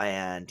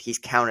 And he's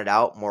counted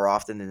out more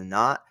often than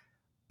not,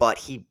 but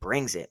he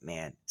brings it,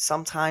 man.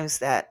 Sometimes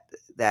that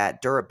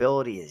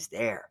durability is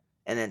there,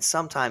 and then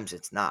sometimes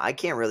it's not. I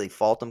can't really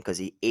fault him because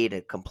he ate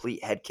a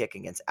complete head kick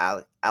against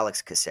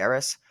Alex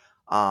Caceres.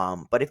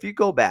 But if you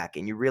go back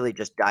and you really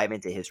just dive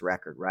into his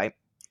record, right,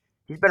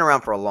 he's been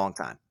around for a long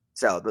time.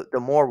 So the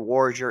more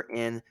wars you're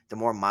in, the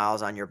more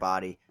miles on your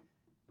body,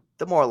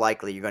 the more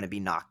likely you're going to be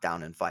knocked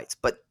down in fights.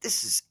 But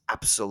this is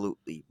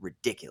absolutely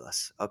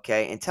ridiculous,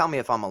 okay? And tell me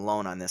if I'm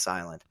alone on this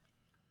island.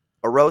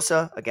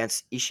 Erosa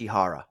against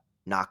Ishihara,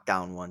 knocked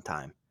down one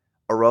time.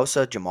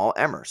 Erosa, Jamal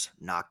Emmers,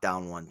 knocked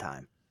down one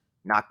time.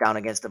 Knocked down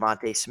against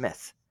Devontae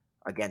Smith,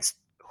 against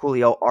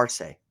Julio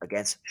Arce,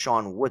 against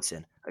Sean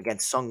Woodson,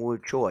 against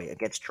Sungwoo Choi,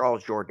 against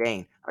Charles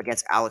Jourdain,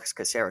 against Alex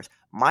Caceres.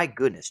 My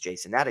goodness,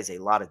 Jason, that is a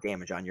lot of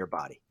damage on your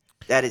body.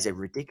 That is a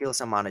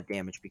ridiculous amount of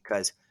damage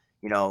because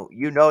you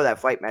know that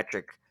Fight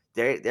Metric,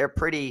 they're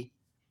pretty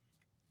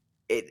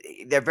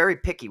they're very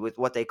picky with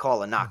what they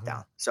call a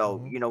knockdown. So,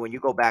 when you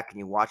go back and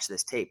you watch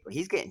this tape,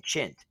 he's getting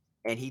chinned,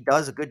 and he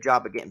does a good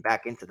job of getting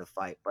back into the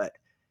fight, but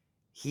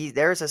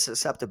there's a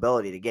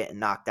susceptibility to getting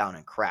knocked down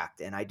and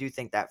cracked. And I do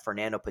think that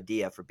Fernando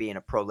Padilla, for being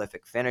a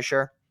prolific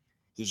finisher,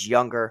 he's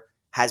younger,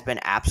 has been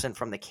absent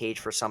from the cage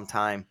for some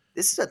time.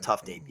 This is a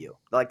tough debut.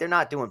 Like, they're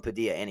not doing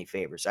Padilla any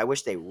favors. I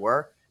wish they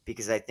were,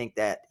 because I think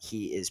that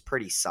he is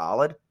pretty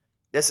solid.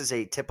 This is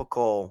a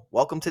typical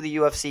welcome to the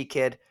UFC,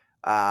 kid.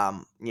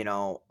 Are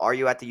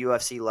you at the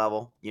UFC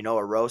level?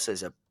 Erosa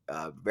is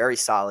a very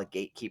solid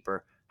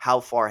gatekeeper. How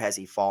far has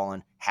he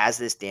fallen? Has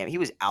this he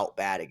was out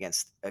bad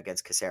against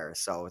Caceres.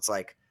 So it's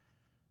like,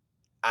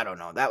 I don't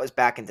know. That was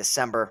back in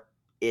December.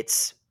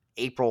 It's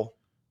April.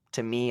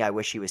 To me, I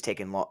wish he was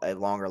taking a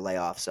longer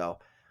layoff. So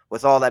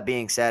with all that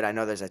being said, I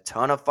know there's a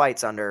ton of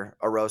fights under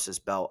Erosa's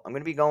belt. I'm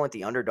going to be going with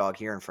the underdog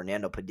here in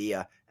Fernando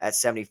Padilla at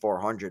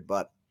 7,400,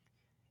 but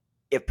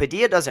if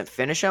Padilla doesn't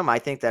finish him, I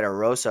think that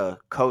Erosa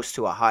coasts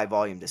to a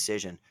high-volume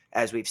decision,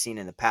 as we've seen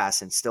in the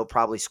past, and still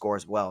probably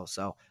scores well.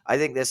 So I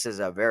think this is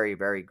a very,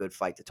 very good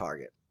fight to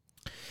target.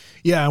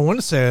 Yeah, I want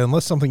to say,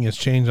 unless something has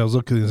changed, I was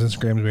looking at his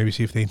Instagram to maybe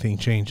see if anything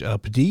changed.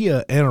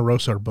 Padilla and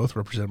Erosa are both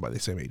represented by the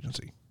same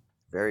agency.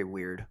 Very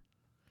weird.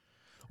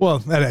 Well,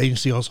 that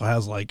agency also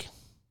has like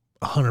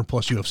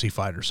 100-plus UFC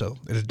fighters, so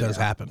it does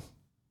happen.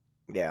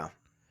 Yeah.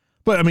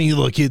 But, I mean,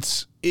 look,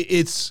 it's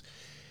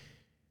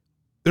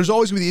there's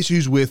always going to be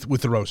issues with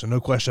Erosa, no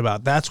question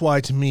about it. That's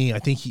why, to me, I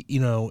think,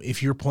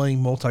 if you're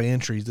playing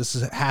multi-entries,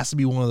 has to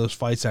be one of those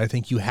fights that I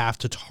think you have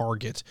to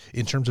target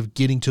in terms of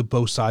getting to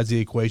both sides of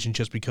the equation,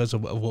 just because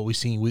of what we've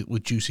seen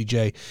with Juicy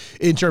J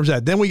in terms of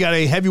that. Then we got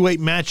a heavyweight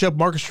matchup,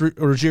 Marcus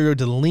Rogerio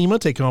de Lima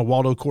taking on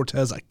Waldo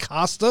Cortez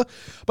Acosta.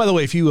 By the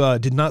way, if you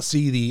did not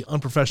see the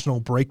unprofessional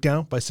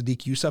breakdown by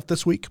Sadiq Youssef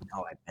this week.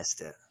 Oh, I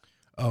missed it.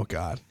 Oh,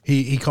 God.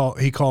 He called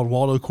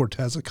Waldo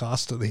Cortez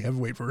Acosta the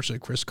heavyweight version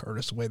of Chris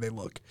Curtis, the way they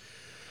look.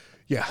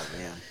 Yeah. Oh,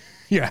 man.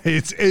 Yeah.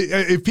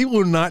 If people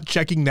are not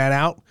checking that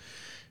out,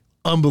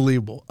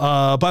 Unbelievable.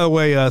 By the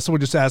way,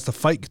 someone just asked the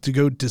fight to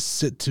go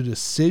to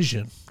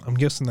decision. I'm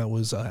guessing that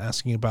was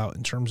asking about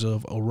in terms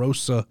of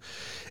Orosa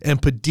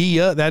and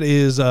Padilla. That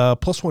is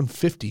plus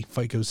 150.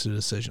 Fight goes to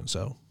decision.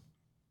 So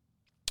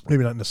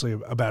maybe not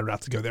necessarily a bad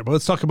route to go there. But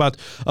let's talk about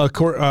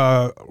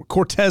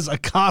Cortez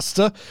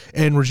Acosta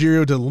and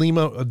Rogerio de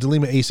Lima. De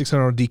Lima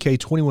A600 on DK,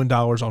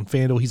 $21 on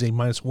FanDuel. He's a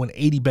minus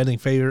 180 betting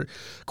favorite.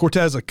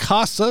 Cortez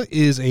Acosta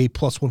is a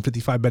plus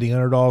 155 betting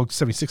underdog,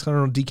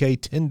 7,600 on DK,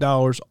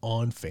 $10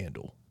 on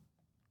FanDuel.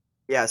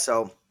 Yeah,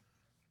 so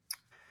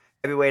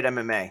heavyweight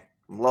MMA,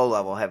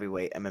 low-level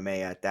heavyweight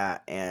MMA at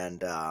that. And,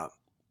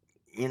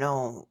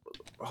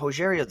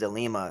 Rogerio de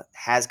Lima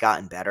has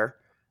gotten better.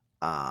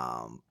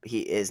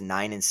 He is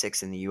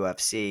 9-6 in the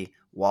UFC.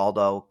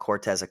 Waldo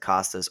Cortez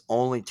Acosta is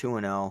only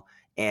 2-0,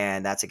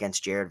 and that's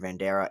against Jared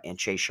Vanderaa and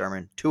Chase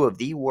Sherman, two of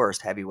the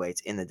worst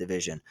heavyweights in the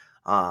division.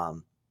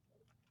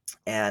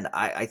 And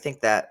I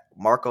think that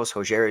Marcos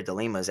Rogerio de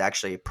Lima is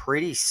actually a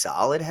pretty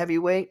solid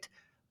heavyweight,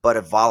 but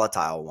a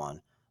volatile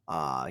one.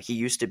 He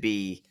used to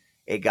be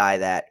a guy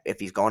that if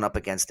he's going up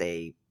against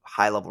a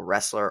high-level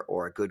wrestler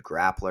or a good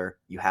grappler,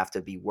 you have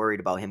to be worried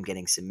about him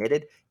getting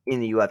submitted. In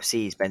the UFC,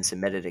 he's been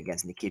submitted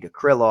against Nikita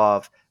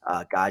Krylov,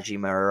 Gaji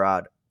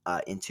Murad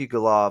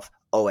Intugulov,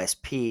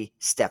 OSP,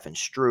 Stefan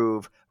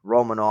Struve,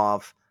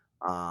 Romanov.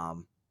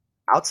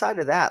 Outside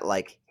of that,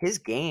 like his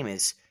game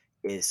is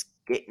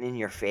getting in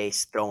your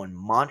face, throwing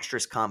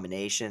monstrous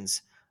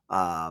combinations,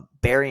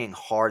 burying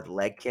hard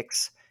leg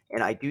kicks.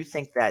 And I do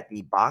think that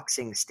the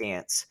boxing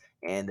stance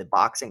and the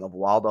boxing of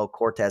Waldo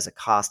Cortez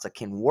Acosta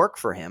can work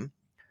for him.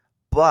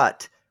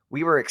 But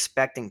we were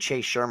expecting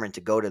Chase Sherman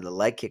to go to the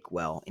leg kick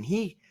well, and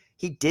he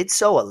did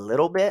so a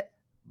little bit,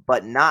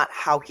 but not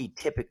how he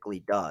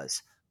typically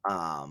does.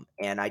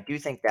 And I do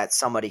think that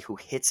somebody who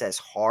hits as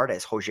hard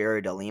as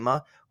Rogerio de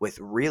Lima with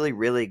really,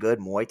 really good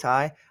Muay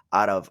Thai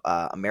out of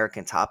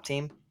American Top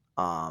Team,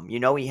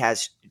 he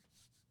has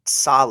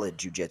solid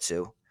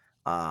jiu-jitsu,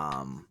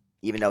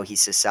 even though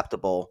he's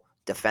susceptible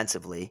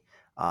defensively.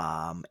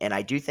 And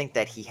I do think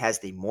that he has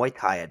the Muay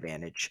Thai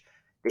advantage.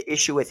 The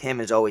issue with him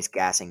is always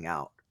gassing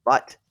out.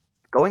 But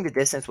going the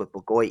distance with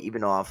Blagoy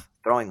Ivanov,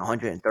 throwing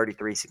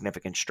 133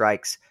 significant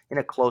strikes in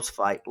a close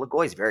fight,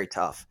 Blagoy is very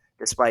tough,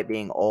 despite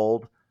being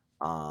old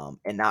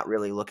and not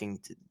really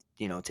looking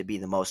to be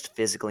the most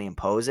physically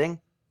imposing.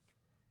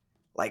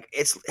 Like,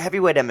 it's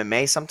heavyweight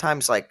MMA.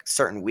 Sometimes, like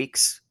certain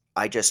weeks,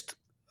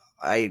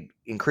 I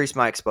increase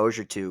my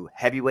exposure to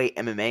heavyweight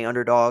MMA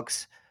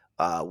underdogs,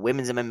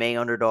 women's MMA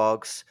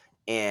underdogs,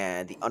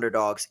 and the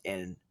underdogs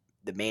in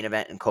the main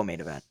event and co-main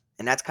event.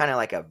 And that's kind of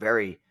like a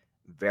very,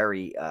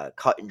 very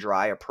cut and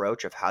dry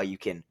approach of how you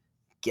can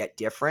get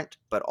different,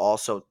 but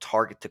also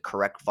target the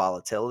correct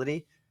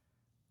volatility.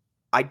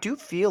 I do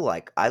feel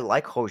like I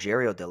like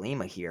Rogerio de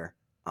Lima here.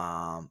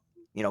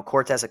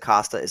 Cortez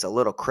Acosta is a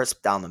little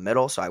crisp down the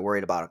middle, so I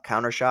worried about a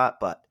counter shot,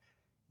 but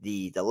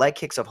the leg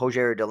kicks of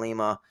Rogerio de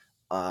Lima,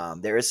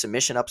 there is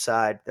submission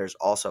upside. There's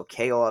also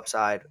KO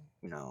upside,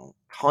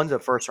 tons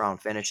of first round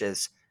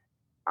finishes.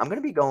 I'm going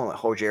to be going with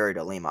Rogerio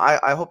de Lima.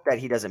 I hope that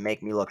he doesn't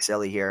make me look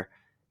silly here,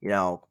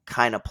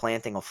 kind of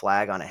planting a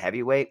flag on a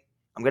heavyweight.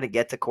 I'm going to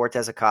get to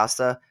Cortez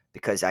Acosta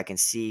because I can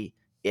see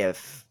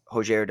if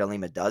Rogerio de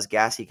Lima does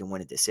gas, he can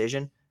win a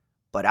decision.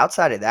 But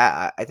outside of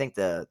that, I think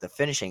the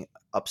finishing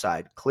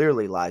upside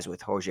clearly lies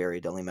with Rogerio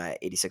de Lima at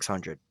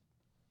 8,600.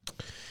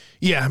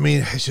 Yeah, I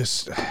mean, it's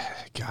just,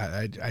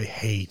 God, I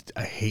hate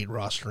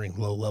rostering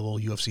low-level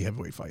UFC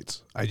heavyweight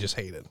fights. I just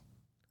hate it.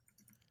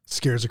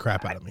 Scares the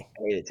crap out of me.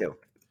 I hate it too.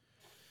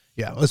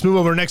 Yeah, let's move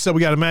over. Next up,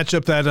 we got a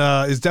matchup that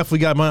is definitely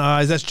got my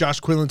eyes. That's Josh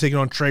Quinlan taking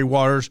on Trey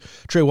Waters.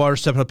 Trey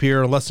Waters stepping up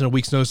here in less than a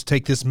week's notice to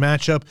take this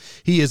matchup.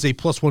 He is a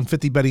plus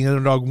 150 betting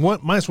underdog,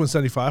 minus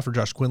 175 for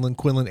Josh Quinlan.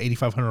 Quinlan,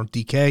 8,500 on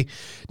DK,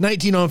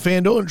 19 on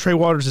FanDuel, and Trey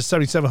Waters is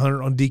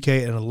 7,700 on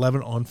DK and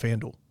 11 on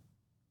FanDuel.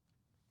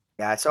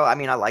 Yeah, so, I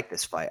like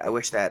this fight. I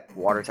wish that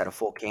Waters had a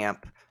full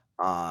camp.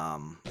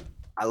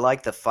 I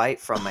like the fight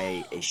from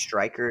a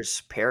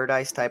striker's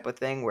paradise type of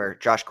thing where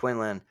Josh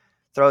Quinlan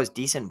throws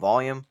decent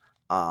volume,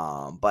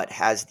 but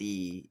has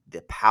the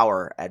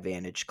power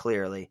advantage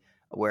clearly,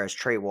 whereas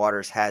Trey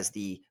Waters has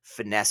the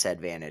finesse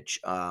advantage.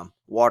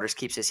 Waters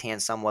keeps his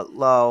hands somewhat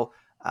low,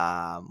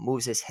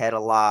 moves his head a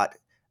lot,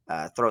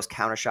 throws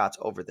counter shots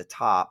over the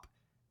top,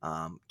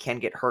 can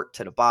get hurt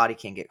to the body,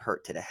 can get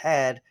hurt to the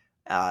head,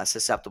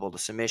 susceptible to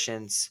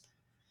submissions.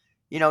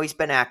 He's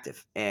been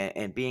active,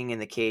 and being in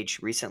the cage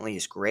recently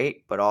is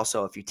great, but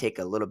also if you take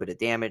a little bit of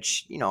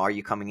damage, are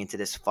you coming into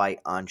this fight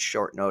on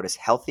short notice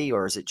healthy,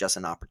 or is it just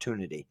an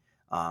opportunity?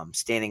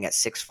 Standing at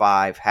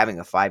 6'5", having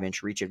a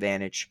 5-inch reach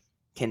advantage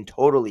can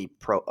totally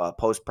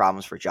pose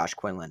problems for Josh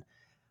Quinlan.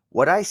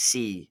 What I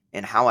see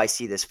and how I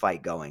see this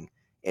fight going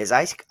is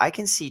I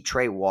can see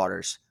Trey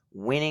Waters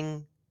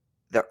winning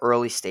the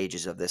early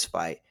stages of this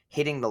fight,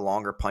 hitting the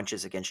longer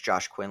punches against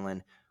Josh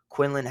Quinlan,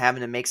 Quinlan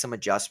having to make some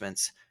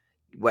adjustments,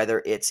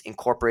 whether it's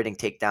incorporating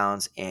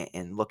takedowns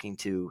and looking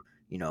to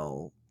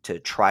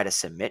try to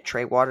submit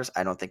Trey Waters.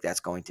 I don't think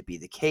that's going to be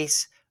the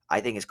case. I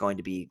think it's going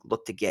to be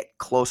look to get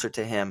closer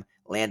to him,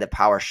 land a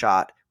power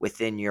shot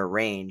within your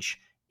range.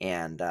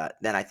 And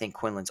then I think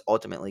Quinlan's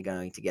ultimately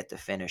going to get the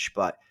finish.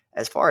 But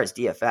as far as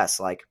DFS,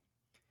 like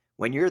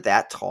when you're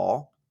that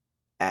tall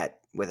at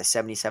with a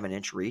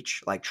 77-inch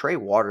reach, like Trey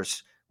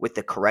Waters with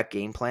the correct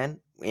game plan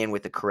and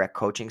with the correct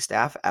coaching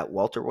staff at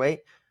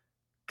welterweight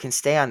can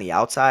stay on the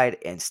outside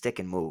and stick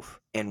and move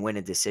and win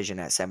a decision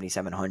at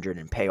 7,700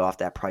 and pay off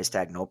that price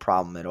tag, no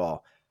problem at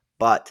all.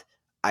 But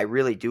I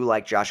really do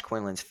like Josh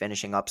Quinlan's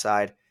finishing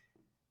upside.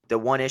 The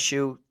one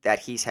issue that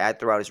he's had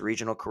throughout his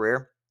regional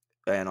career,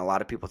 and a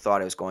lot of people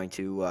thought it was going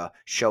to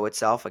show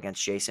itself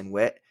against Jason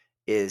Witt,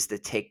 is the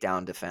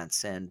takedown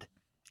defense. And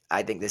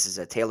I think this is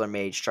a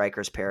tailor-made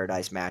striker's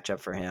paradise matchup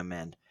for him.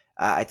 And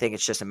I think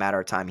it's just a matter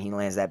of time he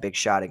lands that big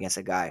shot against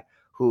a guy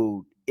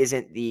who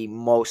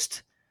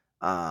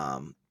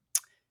um,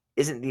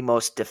 isn't the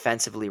most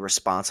defensively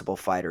responsible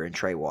fighter in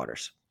Trey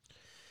Waters.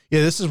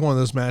 Yeah, this is one of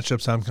those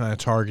matchups I'm kind of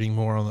targeting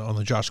more on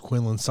the Josh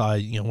Quinlan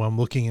side. When I'm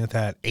looking at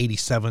that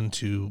 87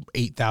 to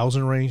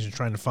 8,000 range and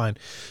trying to find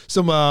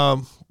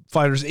some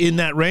fighters in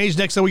that range.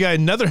 Next up, we got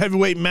another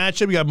heavyweight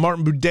matchup. We got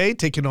Martin Buday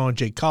taking on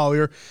Jake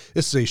Collier.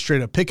 This is a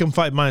straight-up pick-em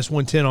fight,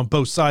 -110 on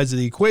both sides of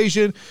the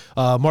equation.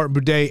 Martin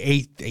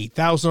Buday,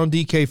 8,000 on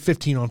DK,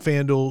 15 on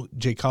FanDuel.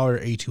 Jake Collier,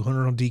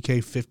 8,200 on DK,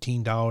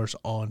 $15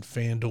 on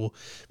FanDuel.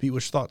 Pete,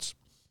 what's your thoughts?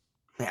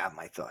 Yeah,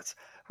 my thoughts.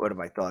 What are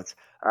my thoughts?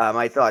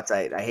 My thoughts.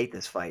 I hate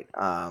this fight.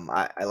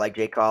 I like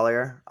Jay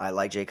Collier. I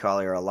like Jay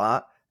Collier a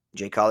lot.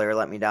 Jay Collier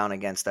let me down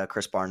against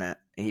Chris Barnett.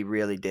 He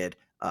really did.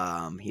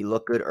 He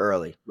looked good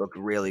early. Looked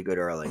really good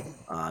early.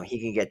 He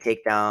can get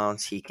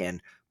takedowns. He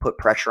can put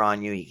pressure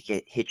on you. He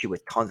can hit you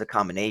with tons of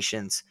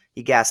combinations.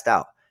 He gassed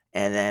out.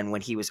 And then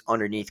when he was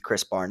underneath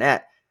Chris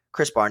Barnett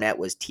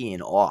was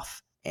teeing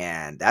off,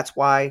 and that's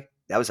why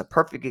that was a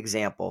perfect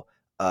example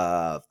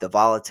of the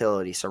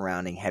volatility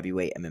surrounding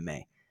heavyweight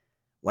MMA.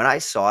 When I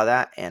saw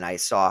that and I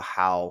saw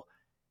how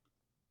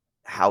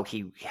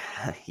he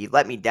he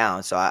let me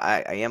down, so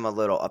I am a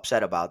little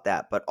upset about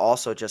that. But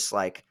also just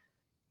like,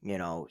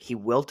 he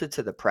wilted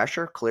to the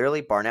pressure. Clearly,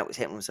 Barnett was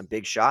hitting with some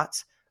big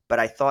shots, but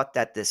I thought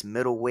that this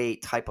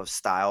middleweight type of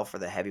style for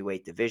the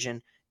heavyweight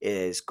division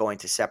is going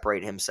to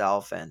separate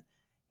himself, and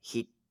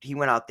he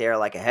went out there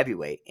like a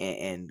heavyweight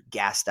and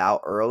gassed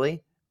out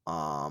early.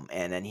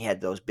 And then he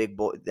had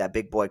that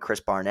big boy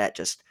Chris Barnett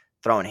just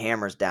throwing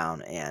hammers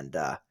down, and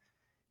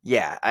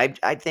yeah,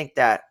 I think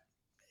that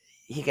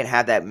he can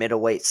have that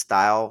middleweight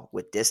style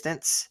with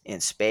distance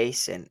and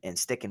space and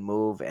stick and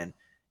move and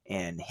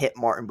hit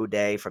Martin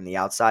Buday from the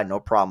outside, no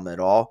problem at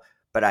all.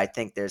 But I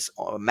think there's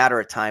a matter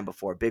of time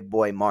before big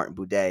boy Martin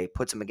Buday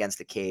puts him against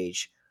the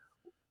cage,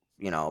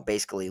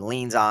 basically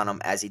leans on him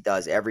as he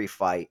does every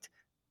fight,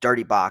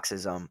 dirty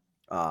boxes him,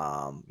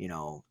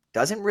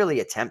 doesn't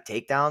really attempt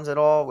takedowns at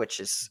all, which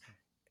is,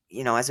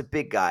 as a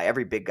big guy,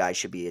 every big guy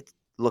should be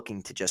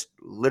looking to just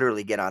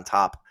literally get on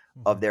top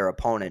of their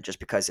opponent,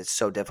 just because it's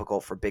so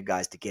difficult for big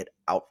guys to get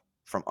out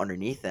from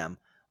underneath them.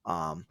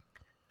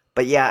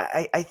 But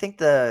yeah, I think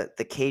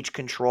the cage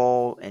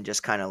control and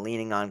just kind of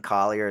leaning on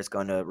Collier is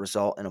going to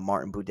result in a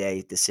Martin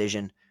Buday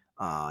decision.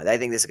 I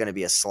think this is going to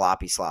be a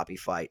sloppy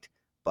fight,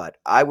 but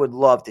I would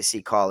love to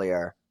see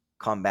Collier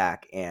come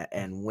back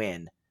and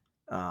win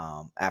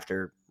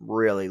after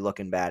really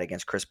looking bad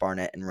against Chris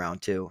Barnett in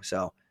round 2.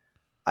 So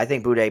I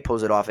think Buday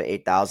pulls it off at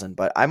 8,000,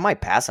 but I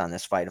might pass on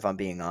this fight if I'm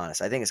being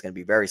honest. I think it's going to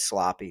be very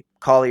sloppy.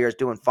 Collier's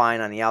doing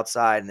fine on the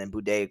outside, and then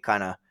Buday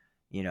kind of,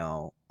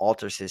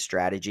 alters his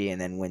strategy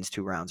and then wins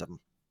 2 rounds of them.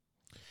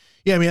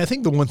 Yeah, I mean, I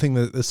think the one thing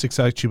that sticks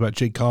out to you about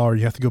Jake Collier,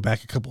 you have to go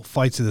back a couple of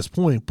fights at this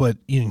point, but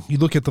you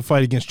look at the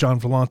fight against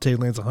John Vellante,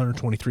 lands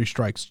 123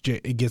 strikes.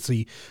 It gets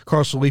the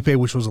Carlos Felipe,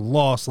 which was a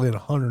loss, landed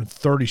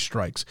 130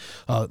 strikes.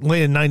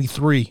 Landed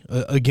 93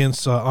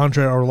 against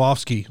Andrei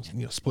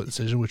Arlovsky, split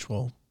decision, which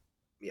will.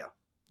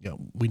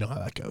 We know how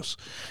that goes.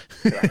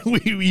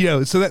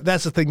 Yeah. So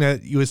that's the thing that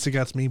would stick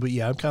out to me. But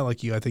yeah, I'm kind of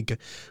like you. I think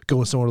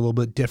going somewhere a little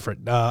bit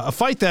different. A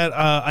fight that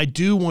I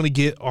do want to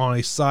get on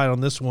a side on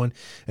this one,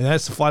 and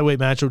that's the flyweight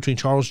matchup between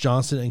Charles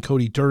Johnson and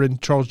Cody Durden.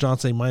 Charles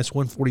Johnson, a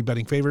 -140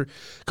 betting favorite.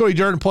 Cody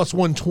Durden,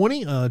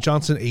 +120.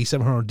 Johnson,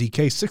 $8,700 on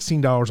DK,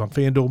 $16 on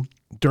FanDuel.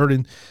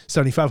 Durden,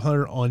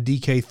 $7,500 on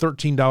DK,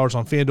 $13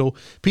 on FanDuel.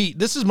 Pete,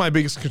 this is my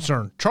biggest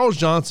concern. Charles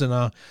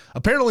Johnson,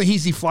 apparently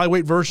he's the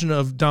flyweight version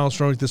of Donald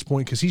Sterling at this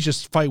point because he's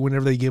just fight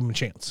whenever they give him a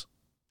chance.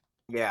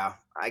 Yeah,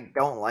 I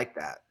don't like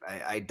that.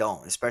 I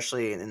don't,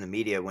 especially in the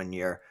media when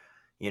you're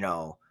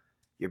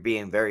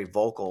being very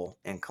vocal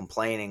and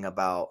complaining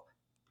about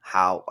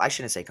how, I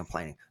shouldn't say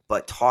complaining,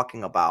 but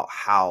talking about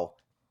how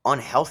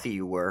unhealthy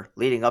you were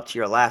leading up to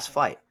your last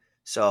fight.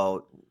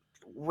 So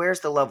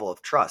where's the level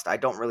of trust? I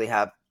don't really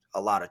have a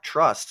lot of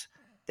trust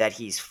that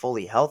he's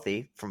fully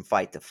healthy from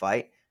fight to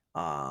fight.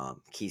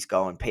 He's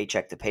going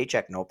paycheck to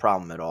paycheck, no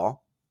problem at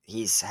all.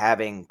 He's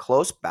having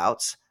close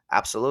bouts,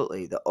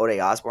 absolutely. The Ode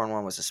Osborne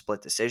one was a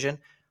split decision,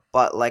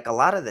 but like a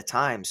lot of the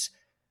times,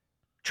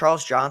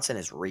 Charles Johnson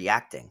is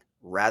reacting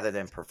rather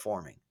than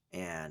performing.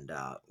 And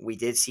we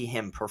did see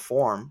him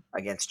perform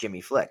against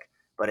Jimmy Flick,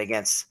 but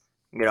against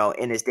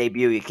In his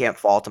debut, you can't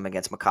fault him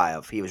against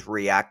Mikhaev. He was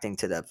reacting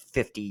to the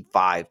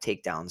 55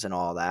 takedowns and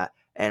all that,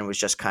 and was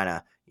just kind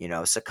of,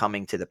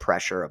 succumbing to the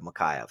pressure of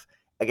Mikhaev.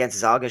 Against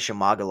Zaga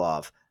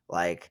Shimagulov,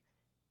 like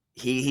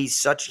he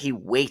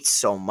waits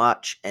so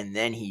much and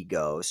then he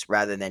goes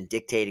rather than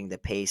dictating the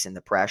pace and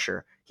the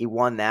pressure. He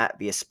won that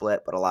via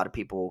split, but a lot of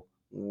people,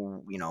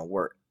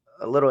 were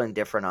a little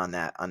indifferent on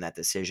that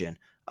decision.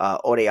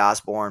 Ode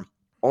Osborne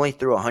only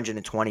threw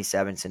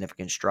 127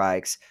 significant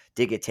strikes,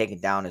 did get taken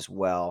down as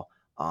well.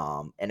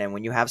 And then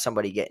when you have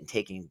somebody getting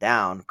taken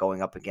down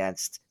going up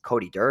against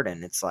Cody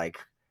Durden, it's like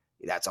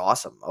that's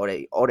awesome.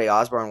 Ode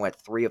Osborne went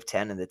 3 of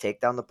 10 in the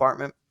takedown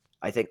department.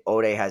 I think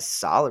Ode has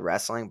solid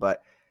wrestling,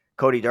 but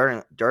Cody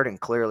Durden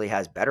clearly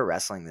has better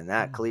wrestling than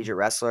that. Collegiate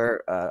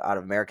wrestler out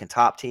of American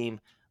Top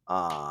Team.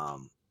 I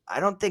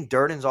don't think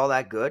Durden's all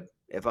that good,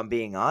 if I'm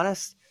being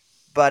honest.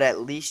 But at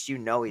least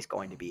he's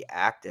going to be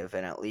active,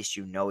 and at least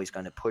he's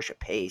going to push a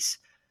pace.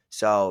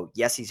 So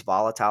yes, he's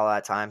volatile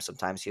at times.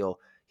 Sometimes he'll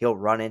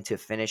run into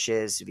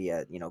finishes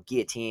via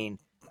guillotine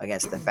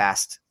against the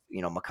fast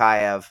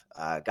Mikhaev.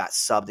 Got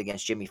subbed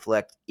against Jimmy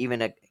Flick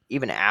even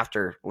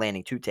after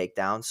landing 2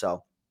 takedowns.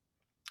 So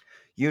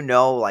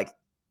like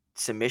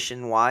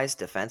submission wise,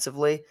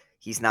 defensively,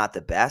 he's not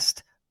the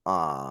best.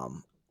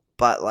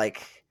 But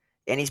like,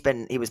 and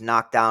he was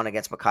knocked down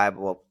against Makai,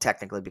 well,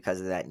 technically because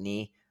of that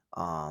knee.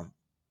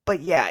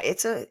 But yeah,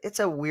 it's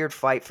a weird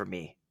fight for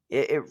me.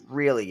 It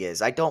really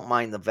is. I don't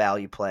mind the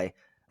value play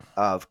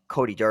of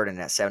Cody Durden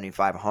at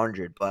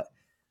 7,500, but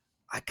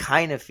I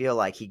kind of feel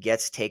like he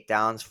gets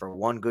takedowns for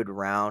one good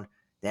round.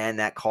 Then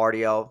that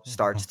cardio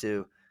starts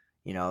to,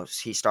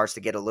 he starts to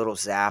get a little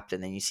zapped,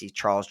 and then you see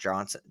Charles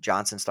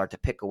Johnson start to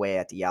pick away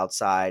at the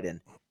outside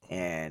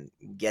and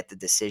get the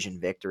decision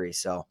victory.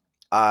 So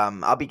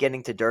I'll be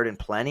getting to Durden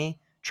plenty.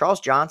 Charles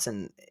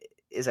Johnson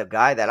is a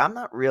guy that I'm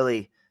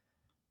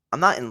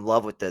not in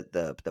love with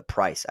the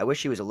price. I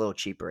wish he was a little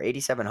cheaper.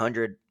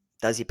 8,700.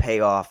 Does he pay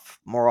off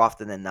more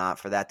often than not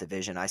for that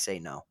division? I say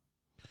no.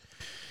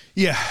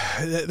 Yeah,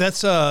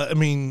 that's I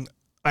mean,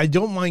 I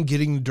don't mind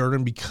getting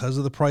Durden because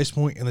of the price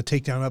point and the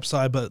takedown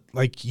upside, but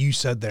like you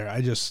said there,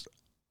 I just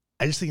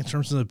think in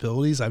terms of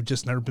abilities, I've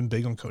just never been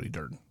big on Cody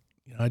Durden.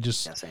 I've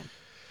just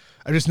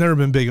never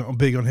been big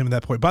on him at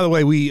that point. By the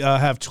way, we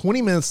have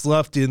 20 minutes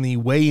left in the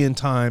weigh-in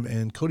time,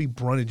 and Cody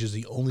Brundage is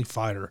the only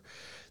fighter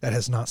that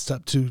has not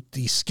stepped to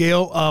the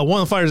scale.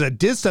 One of the fighters that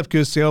did step to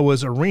the scale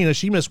was Arena.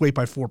 She missed weight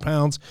by 4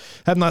 pounds.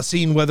 Have not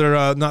seen whether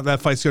or not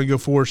that fight's going to go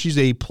forward. She's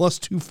a plus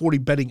 240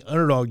 betting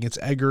underdog against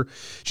Egger.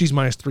 She's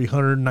minus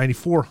 300,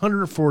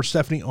 9,400 for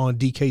Stephanie on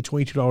DK,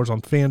 $22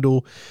 on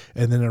FanDuel.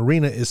 And then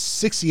Arena is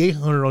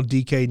 6,800 on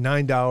DK,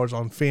 $9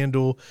 on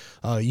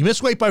FanDuel. You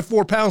missed weight by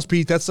 4 pounds,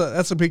 Pete. That's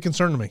a big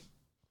concern to me.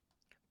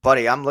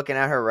 Buddy, I'm looking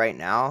at her right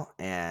now,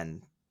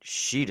 and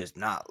she does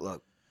not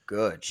look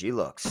good. She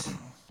looks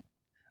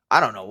I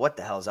don't know what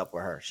the hell's up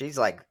with her. She's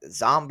like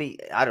zombie.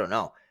 I don't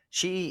know.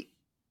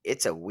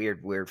 It's a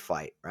weird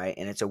fight, right?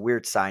 And it's a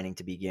weird signing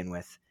to begin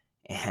with.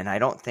 And I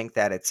don't think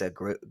that it's a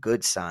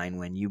good sign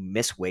when you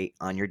miss weight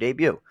on your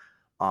debut.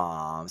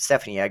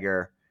 Stephanie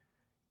Egger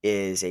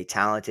is a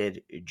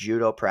talented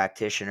judo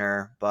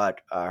practitioner, but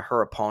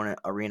her opponent,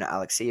 Arina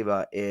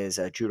Alexeyeva, is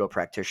a judo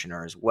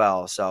practitioner as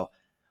well. So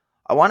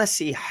I want to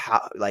see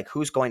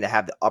who's going to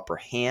have the upper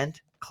hand.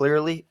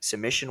 Clearly,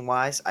 submission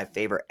wise, I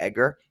favor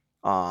Egger.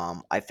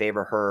 I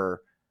favor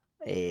her.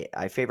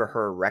 I favor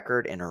her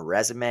record and her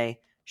resume.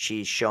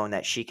 She's shown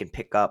that she can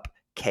pick up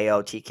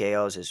KO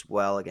TKOs as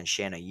well against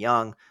Shanna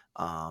Young.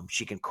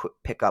 She can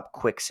pick up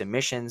quick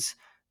submissions.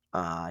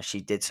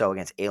 She did so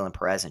against Aylin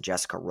Perez and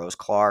Jessica Rose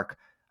Clark.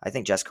 I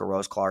think Jessica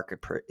Rose Clark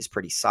is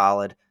pretty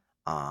solid.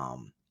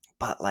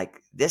 But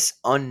like this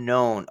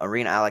unknown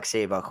Arina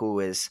Alexeyeva, who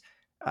is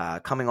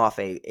coming off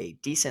a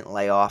decent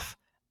layoff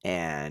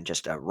and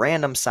just a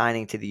random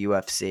signing to the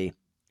UFC,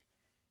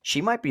 she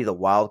might be the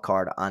wild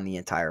card on the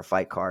entire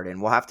fight card,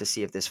 and we'll have to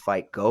see if this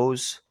fight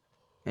goes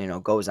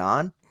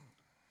on.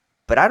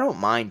 But I don't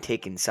mind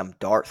taking some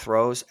dart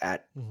throws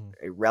at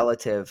a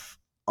relative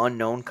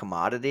unknown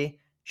commodity.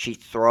 She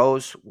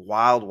throws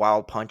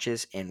wild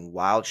punches and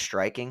wild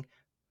striking.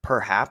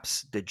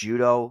 Perhaps the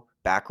judo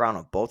background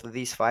of both of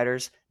these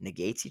fighters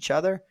negates each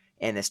other,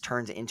 and this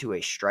turns into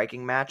a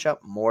striking matchup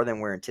more than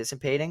we're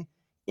anticipating.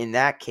 In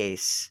that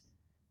case,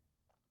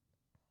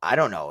 I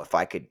don't know if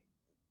I could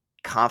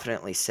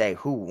confidently say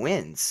who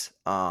wins.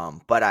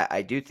 But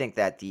I do think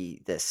that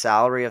the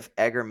salary of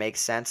Egger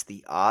makes sense.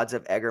 The odds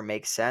of Egger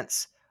make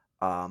sense.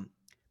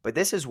 But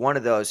this is one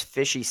of those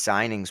fishy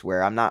signings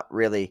where I'm not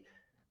really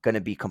going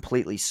to be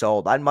completely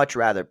sold. I'd much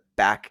rather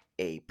back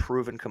a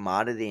proven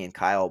commodity in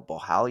Kyle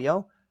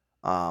Bohalio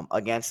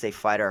against a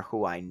fighter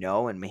who I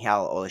know and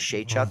Michal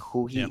Olashechuk,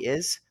 who he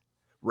is,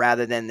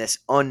 rather than this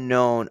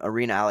unknown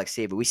Arina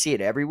Alexeyeva. We see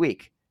it every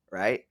week,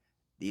 right?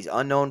 These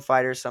unknown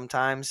fighters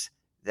sometimes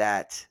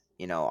that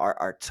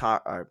are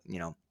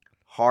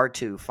hard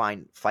to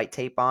find fight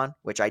tape on,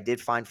 which I did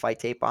find fight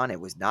tape on. It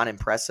was not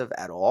impressive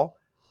at all.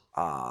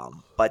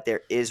 But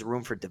there is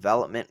room for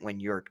development when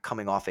you're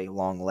coming off a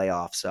long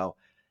layoff. So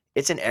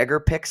it's an Egger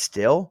pick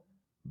still,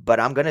 but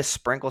I'm going to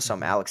sprinkle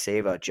some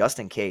Alexeva just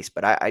in case.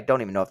 But I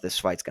don't even know if this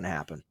fight's going to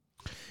happen.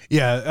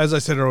 Yeah, as I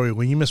said earlier,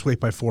 when you miss weight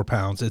by 4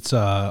 pounds, it's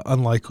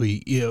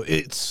unlikely.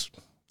 It's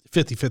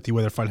 50-50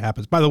 whether a fight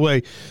happens. By the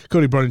way,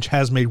 Cody Brundage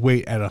has made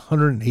weight at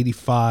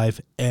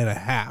 185 and a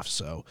half,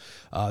 so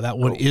that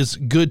one is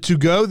good to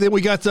go. Then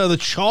we got the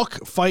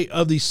chalk fight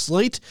of the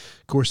slate.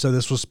 Of course,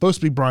 this was supposed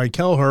to be Brian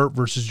Kelleher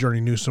versus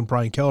Journey Newsom.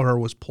 Brian Kelleher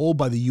was pulled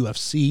by the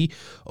UFC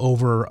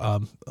over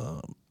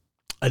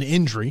an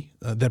injury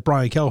that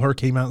Brian Kelleher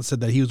came out and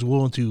said that he was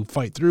willing to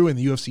fight through, and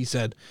the UFC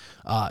said,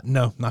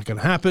 no, not going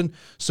to happen.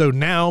 So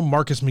now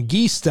Marcus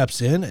McGee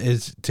steps in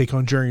as take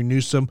on Jerry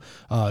Newsom.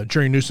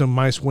 Jerry Newsom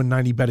minus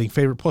 190 betting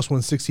favorite, plus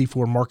 160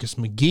 for Marcus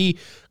McGee.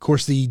 Of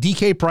course, the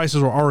DK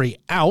prices were already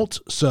out,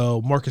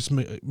 so Marcus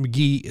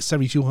McGee is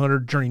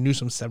 7,200, Jerry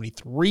Newsom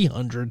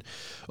 7,300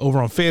 over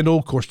on FanDuel.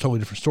 Of course, totally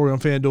different story on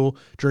FanDuel.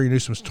 Jerry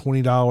Newsom's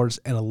 $20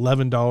 and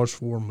 $11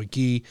 for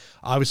McGee.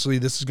 Obviously,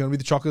 this is going to be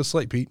the chocolate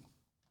slate, Pete.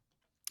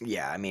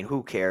 Yeah, I mean,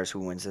 who cares who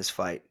wins this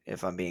fight,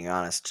 if I'm being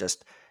honest?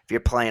 Just if you're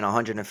playing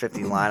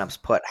 150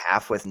 lineups, put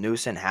half with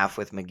Newsom, half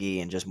with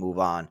McGee, and just move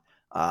on.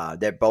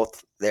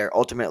 They're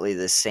ultimately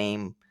the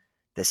same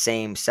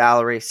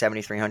salary,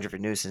 7,300 for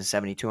Newsom,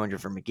 7,200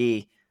 for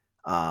McGee.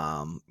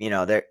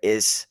 There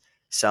is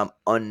some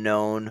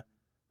unknown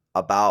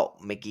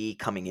about McGee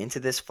coming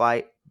into this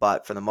fight,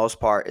 but for the most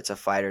part, it's a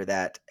fighter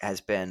that has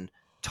been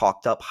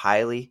talked up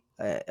highly,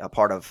 a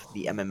part of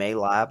the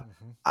MMA lab.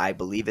 I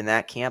believe in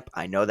that camp.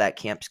 I know that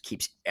camp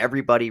keeps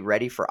everybody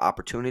ready for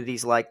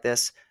opportunities like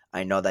this.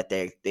 I know that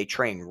they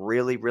train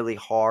really, really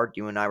hard.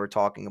 You and I were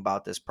talking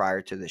about this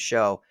prior to the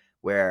show,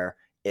 where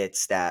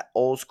it's that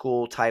old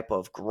school type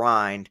of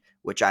grind,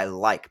 which I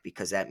like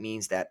because that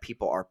means that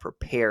people are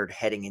prepared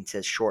heading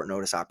into short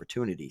notice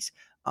opportunities.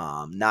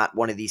 Not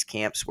one of these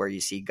camps where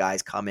you see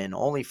guys come in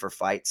only for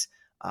fights.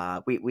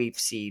 We've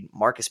seen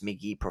Marcus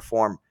McGee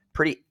perform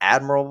pretty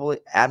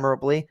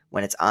admirably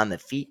when it's on the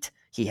feet.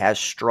 He has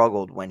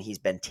struggled when he's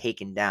been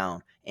taken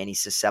down and he's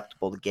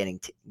susceptible to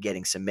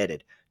getting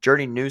submitted.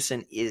 Journey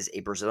Newsom is a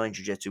Brazilian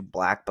Jiu-Jitsu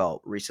black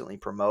belt, recently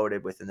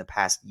promoted within the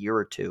past year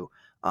or two.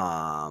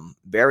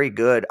 Very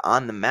good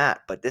on the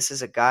mat, but this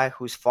is a guy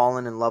who's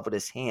fallen in love with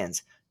his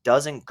hands,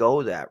 doesn't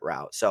go that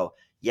route. So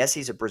yes,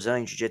 he's a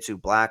Brazilian Jiu-Jitsu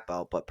black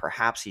belt, but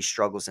perhaps he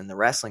struggles in the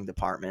wrestling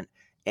department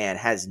and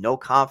has no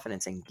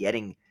confidence in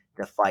getting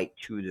the fight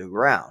to the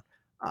ground.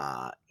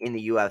 In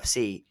the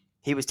UFC,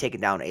 he was taken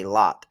down a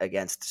lot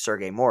against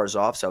Sergey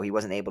Morozov, so he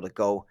wasn't able to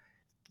go,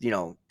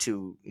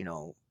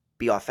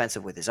 be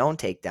offensive with his own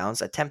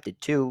takedowns.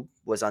 Attempted to,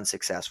 was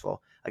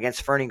unsuccessful.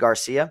 Against Fernie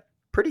Garcia,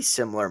 pretty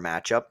similar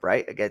matchup,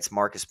 right? Against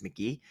Marcus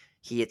McGee,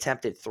 he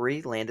attempted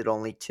 3, landed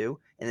only 2.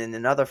 And then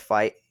another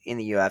fight in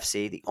the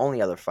UFC, the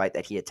only other fight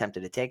that he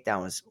attempted to take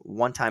down was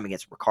one time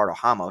against Ricardo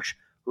Ramos,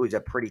 who is a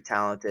pretty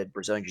talented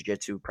Brazilian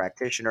Jiu-Jitsu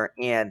practitioner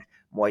and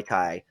Muay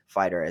Thai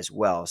fighter as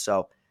well.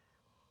 So,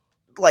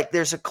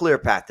 there's a clear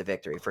path to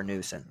victory for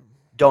Newsom.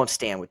 Don't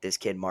stand with this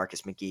kid,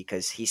 Marcus McGee,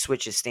 because he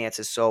switches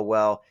stances so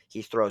well.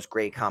 He throws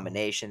great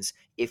combinations.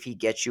 If he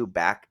gets your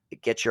back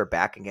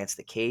against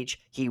the cage,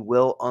 he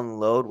will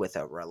unload with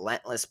a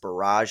relentless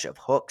barrage of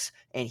hooks,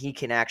 and he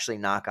can actually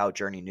knock out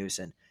Journey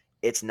Newsom.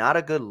 It's not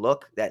a good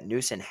look that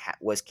Newsom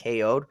was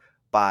KO'd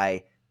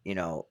by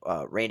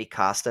Randy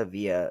Costa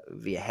via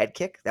head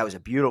kick. That was a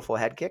beautiful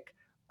head kick.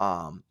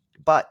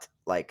 But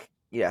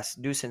yes,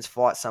 Newsom's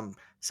fought some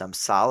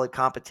solid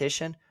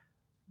competition,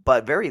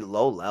 but very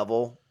low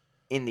level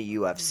in the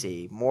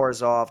UFC.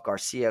 Morozov,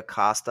 Garcia,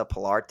 Costa,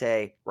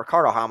 Pilarte,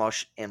 Ricardo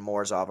Ramos, and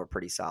Morozov are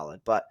pretty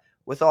solid. But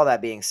with all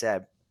that being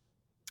said,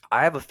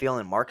 I have a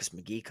feeling Marcus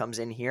McGee comes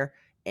in here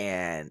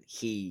and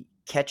he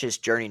catches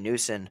Journey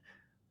Newsom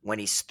when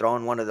he's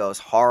throwing one of those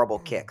horrible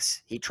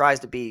kicks. He tries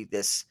to be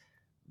this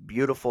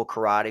beautiful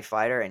karate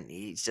fighter, and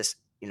he's just,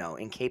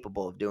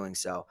 incapable of doing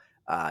so.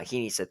 He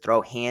needs to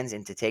throw hands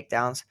into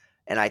takedowns.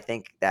 And I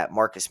think that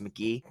Marcus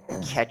McGee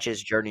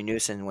catches Journey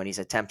Newsom when he's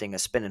attempting a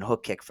spinning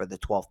hook kick for the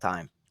 12th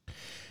time.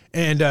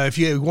 And if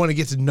you want to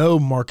get to know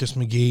Marcus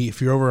McGee, if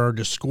you're over our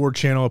Discord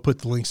channel, I'll put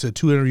the links to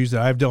 2 interviews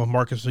that I've done with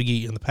Marcus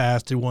McGee in the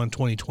past. Did one in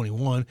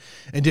 2021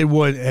 and did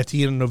one at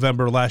the end of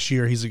November last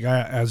year. He's a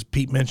guy, as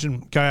Pete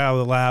mentioned, guy out of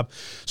the lab.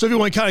 So if you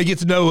want to kind of get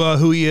to know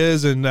who he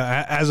is and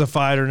as a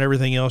fighter and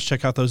everything else,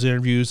 check out those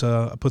interviews.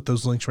 I put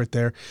those links right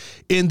there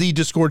in the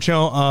Discord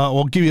channel.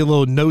 We'll give you a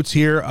little notes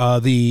here.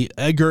 The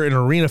Edgar and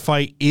Arena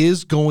fight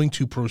is going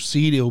to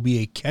proceed. It will be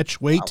a catch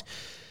weight.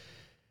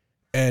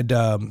 Wow.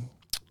 And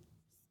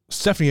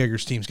Stephanie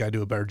Egger's team's got to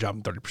do a better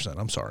job than 30%.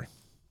 I'm sorry.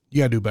 You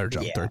got to do a better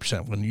job than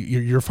 30% when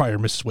your fighter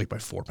misses weight by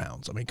 4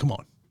 pounds. I mean, come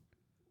on.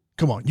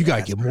 You got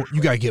to get more.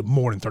 You got to get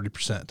more than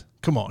 30%.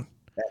 Come on.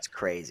 That's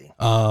crazy.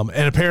 And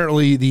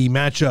apparently the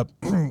matchup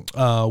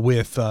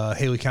with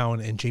Haley Cowan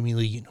and Jamie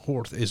Lee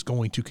Horth is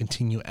going to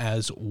continue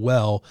as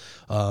well.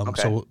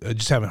 Okay. So I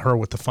just haven't heard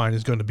what the fine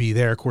is going to be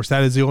there. Of course,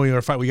 that is the only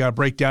other fight we got to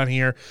break down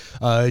here.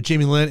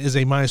 Jamie Lynn is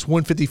a minus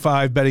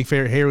 155 betting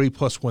favorite. Haley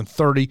plus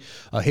 130.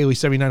 Haley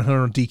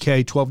 7,900 on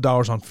DK,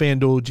 $12 on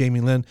FanDuel.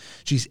 Jamie Lynn,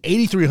 she's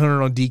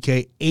 8,300 on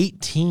DK,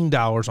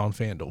 $18 on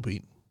FanDuel,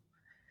 Pete.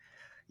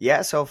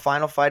 Yeah, so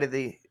final fight of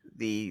the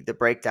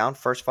breakdown,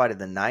 first fight of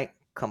the night,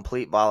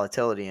 complete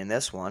volatility in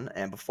this one.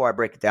 And before I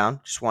break it down,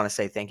 just want to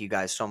say thank you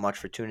guys so much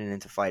for tuning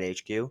into Fight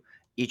HQ.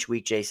 Each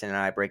week, Jason and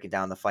I break it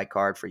down the fight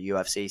card for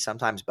UFC,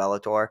 sometimes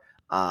Bellator,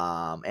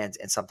 and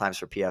sometimes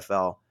for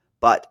PFL.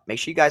 But make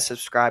sure you guys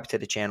subscribe to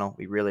the channel.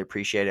 We really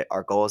appreciate it.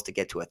 Our goal is to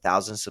get to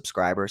 1,000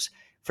 subscribers.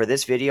 For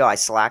this video, I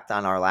slacked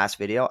on our last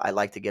video. I'd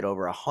like to get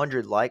over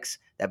 100 likes.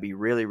 That'd be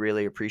really,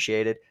 really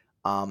appreciated.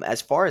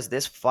 As far as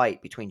this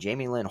fight between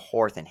Jamie Lynn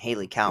Horth and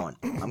Haley Cowan,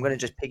 I'm going to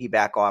just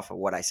piggyback off of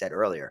what I said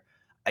earlier.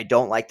 I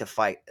don't like the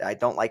fight. I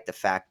don't like the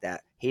fact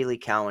that Haley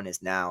Cowan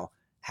is now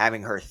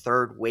having her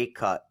third weight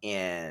cut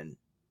in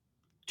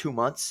 2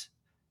 months,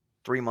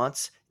 3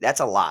 months. That's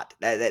a lot.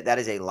 That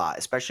is a lot,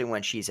 especially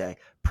when she's a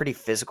pretty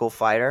physical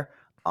fighter.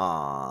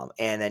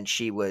 And then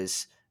she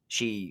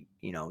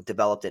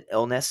developed an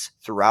illness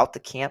throughout the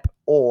camp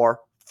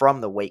or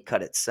from the weight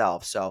cut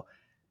itself. So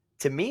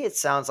to me, it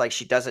sounds like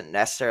she doesn't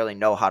necessarily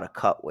know how to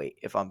cut weight,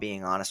 if I'm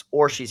being honest,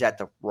 or she's at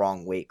the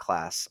wrong weight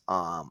class.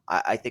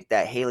 I think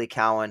that Haley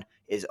Cowan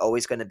is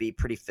always going to be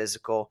pretty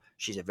physical.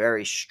 She's a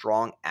very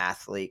strong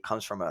athlete,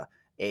 comes from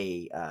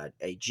a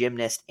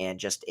gymnast and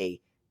just a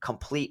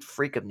complete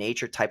freak of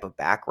nature type of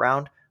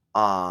background.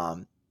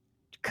 You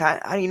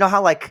know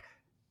how like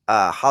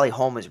Holly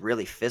Holm is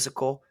really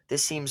physical?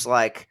 This seems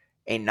like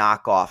a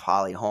knockoff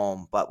Holly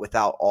Holm, but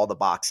without all the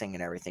boxing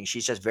and everything.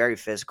 She's just very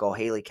physical.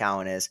 Haley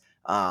Cowan is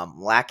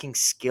lacking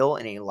skill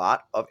in a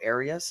lot of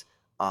areas,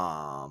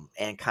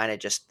 and kind of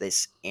just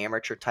this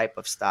amateur type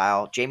of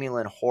style. Jamie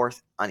Lynn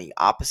Horth on the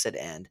opposite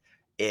end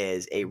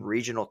is a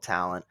regional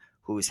talent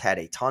who's had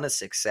a ton of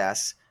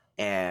success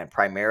and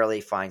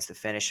primarily finds the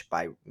finish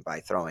by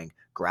throwing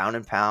ground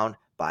and pound,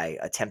 by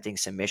attempting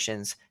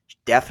submissions. She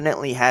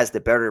definitely has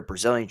the better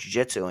Brazilian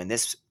Jiu-Jitsu in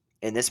this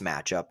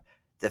matchup.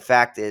 The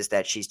fact is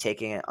that she's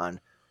taking it on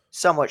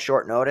somewhat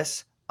short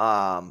notice.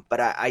 But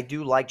I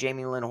do like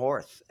Jamie Lynn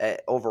Horth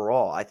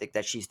overall. I think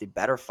that she's the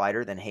better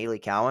fighter than Haley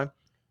Cowan.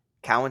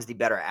 Cowan's the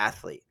better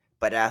athlete,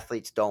 but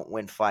athletes don't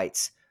win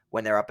fights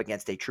when they're up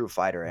against a true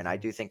fighter. And I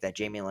do think that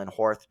Jamie Lynn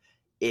Horth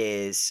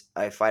is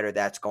a fighter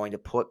that's going to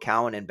put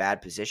Cowan in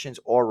bad positions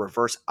or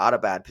reverse out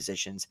of bad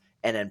positions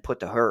and then put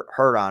the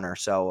hurt on her.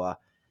 So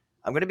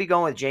I'm going to be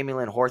going with Jamie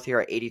Lynn Horth here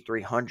at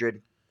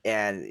 8,300.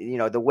 And,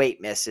 the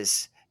weight miss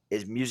is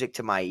music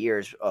to my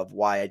ears of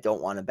why I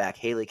don't want to back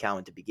Haley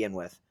Cowan to begin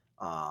with.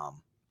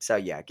 So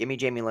yeah, give me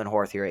Jamie Lynn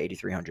Horth here at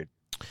 8,300.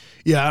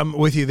 Yeah, I'm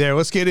with you there.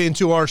 Let's get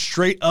into our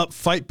straight up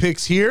fight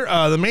picks here.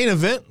 The main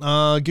event,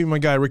 give me my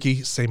guy,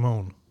 Ricky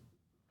Simón.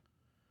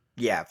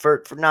 Yeah,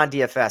 for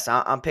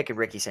non-DFS, I'm picking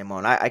Ricky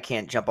Simón. I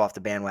can't jump off the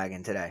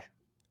bandwagon today.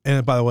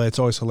 And by the way, it's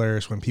always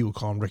hilarious when people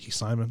call him Ricky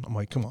Simon. I'm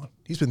like, come on.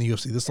 He's been in the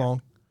UFC this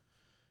long.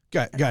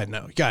 Gotta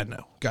know.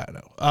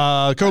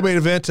 Co-main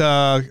event,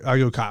 I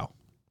go Kyle.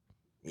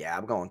 Yeah,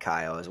 I'm going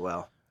Kyle as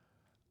well.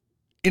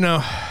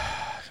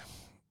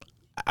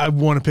 I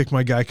want to pick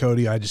my guy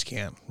Cody. I just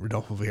can't.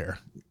 Rodolfo Vieira.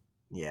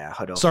 Yeah,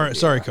 Rodolfo Sorry,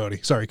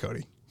 Vieira. Sorry,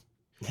 Cody.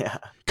 Yeah.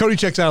 Cody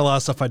checks out a lot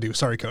of stuff I do.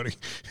 Sorry, Cody.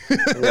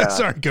 Yeah.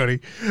 Sorry, Cody.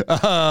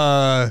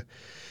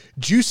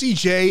 Juicy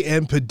J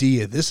and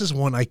Padilla. This is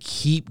one I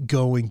keep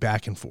going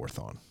back and forth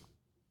on.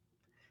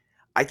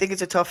 I think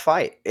it's a tough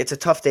fight. It's a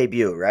tough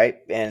debut, right?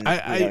 And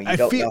you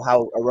don't know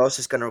how Aros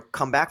is going to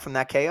come back from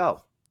that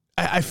KO.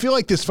 I feel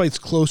like this fight's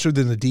closer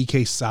than the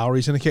DK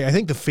salaries indicate. I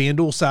think the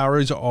FanDuel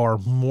salaries are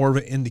more of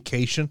an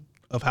indication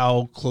of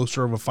how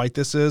closer of a fight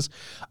this is.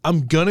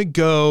 I'm going to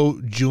go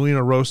Julian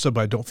Erosa,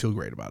 but I don't feel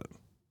great about it.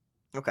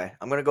 Okay.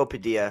 I'm going to go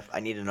Padilla. I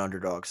need an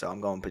underdog, so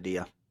I'm going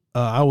Padilla.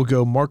 I will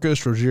go Marcos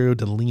Rogerio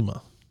de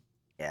Lima.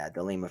 Yeah,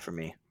 de Lima for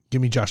me.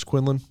 Give me Josh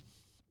Quinlan.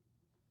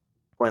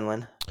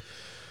 Quinlan.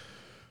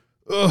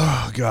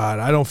 Oh, God.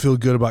 I don't feel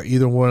good about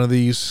either one of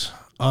these.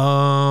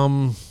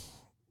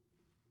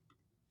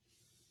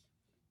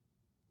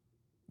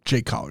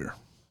 Jake Collier.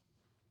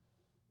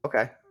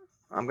 Okay.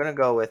 I'm going to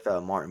go with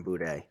Martin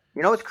Boudet.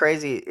 You know what's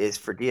crazy is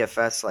for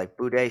DFS, like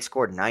Boudet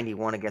scored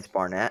 91 against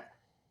Barnett,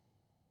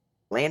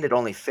 landed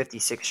only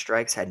 56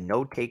 strikes, had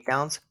no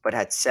takedowns, but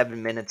had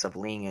 7 minutes of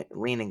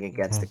leaning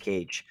against the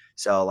cage.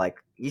 So,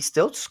 he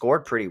still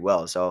scored pretty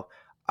well. So,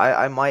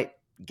 I might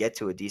get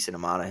to a decent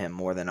amount of him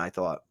more than I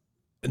thought.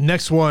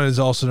 Next one is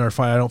also another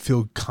fight. I don't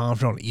feel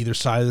confident on either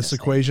side of this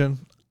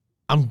equation.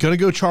 I'm going to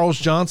go Charles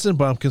Johnson,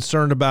 but I'm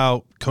concerned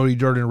about Cody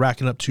Durden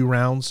racking up 2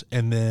 rounds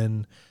and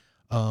then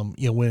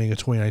winning a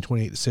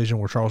 29-28 decision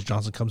where Charles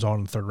Johnson comes on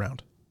in the third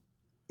round.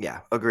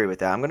 Yeah, agree with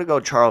that. I'm going to go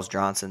Charles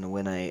Johnson to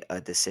win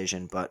a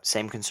decision, but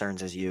same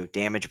concerns as you.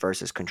 Damage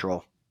versus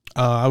control.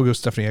 I would go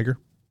Stephanie Egger.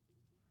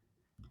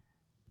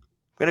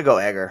 gonna go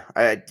Egger.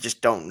 I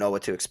just don't know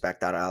what to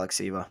expect out of Alex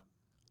Siva.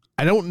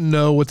 I don't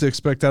know what to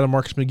expect out of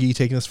Marcus McGee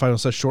taking this fight on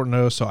such short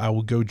notice, so I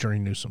will go Journey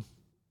Newsom.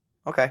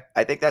 Okay,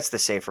 I think that's the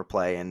safer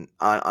play, and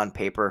on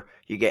paper,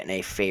 you're getting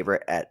a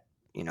favorite at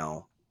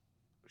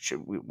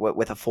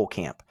with a full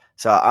camp.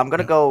 So I'm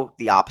gonna go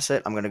the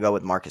opposite. I'm gonna go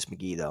with Marcus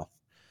McGee though.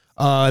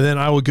 Then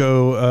I would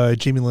go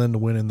Jamie Lynn to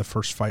win in the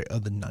first fight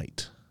of the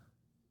night.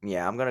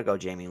 Yeah, I'm gonna go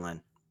Jamie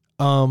Lynn.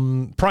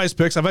 Prize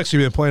Picks. I've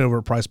actually been playing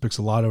over Prize Picks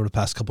a lot over the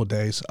past couple of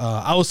days.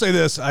 I will say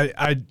this: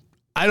 I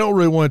don't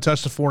really want to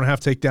touch the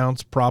 4.5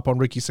 takedowns prop on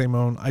Ricky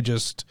Simon.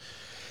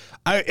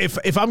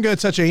 If I'm going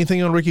to touch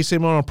anything on Ricky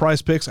Simon on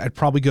Prize Picks, I'd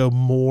probably go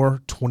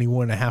more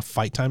 21.5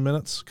 fight time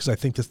minutes because I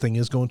think this thing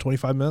is going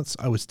 25 minutes.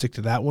 I would stick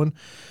to that one.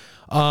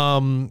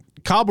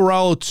 Kyle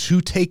Barallo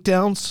 2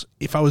 takedowns.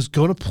 If I was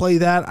going to play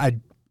that,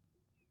 I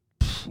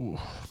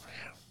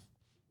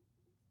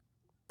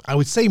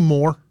would say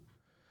more,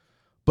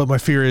 but my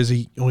fear is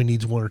he only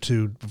needs 1 or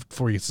 2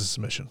 before he gets the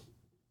submission.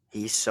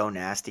 He's so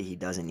nasty. He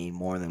doesn't need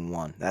more than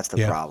 1. That's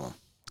the problem.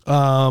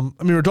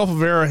 Rodolfo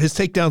Vera, his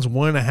takedown's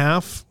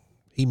 1.5.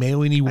 He may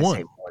only need 1. Say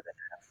more than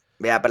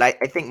that. Yeah, but I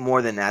think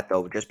more than that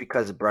though, just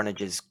because of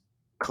Brunage's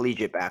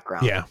collegiate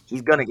background. Yeah,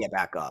 he's gonna get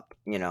back up.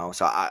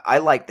 So I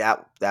like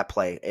that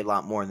play a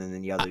lot more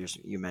than the others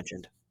you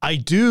mentioned. I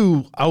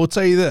do. I will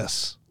tell you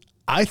this.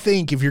 I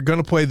think if you're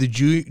going to play the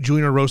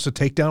Junior Rosa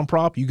takedown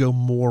prop, you go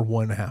more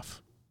 1.5.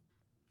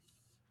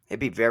 It'd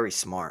be very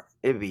smart.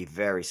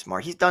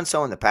 He's done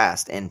so in the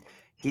past, and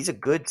he's a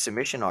good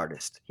submission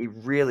artist. He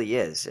really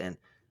is. And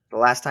the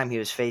last time he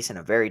was facing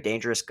a very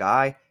dangerous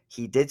guy,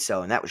 he did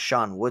so, and that was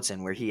Sean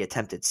Woodson, where he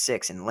attempted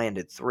 6 and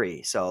landed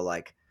 3. So,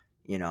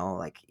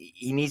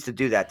 he needs to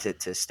do that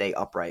to stay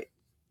upright.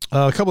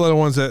 A couple other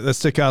ones that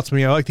stick out to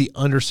me. I like the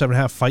under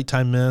 7.5 fight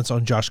time minutes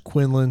on Josh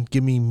Quinlan.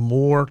 Give me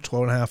more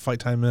 12.5 fight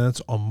time minutes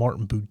on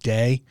Martin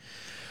Boudet.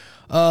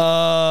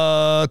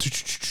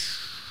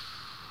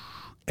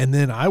 And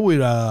then I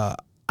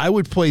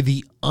would play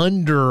the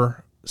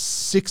under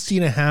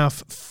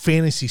 60.5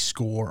 fantasy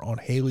score on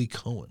Haley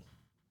Cohen.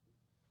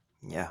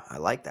 Yeah, I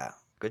like that.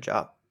 Good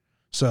job.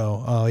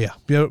 So,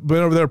 been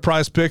over there at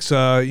Prize Picks.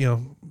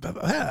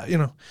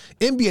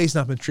 NBA's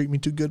not been treating me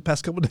too good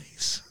past couple of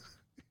days.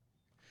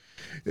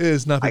 It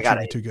has not been treating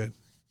me too good.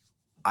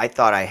 I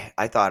thought I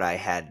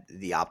had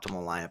the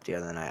optimal lineup the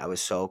other night. I was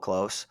so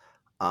close.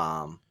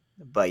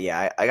 But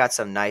yeah, I got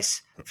some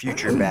nice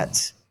future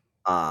bets.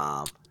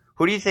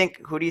 Who do you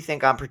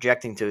think I'm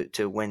projecting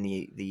to win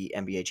the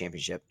NBA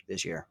championship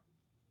this year?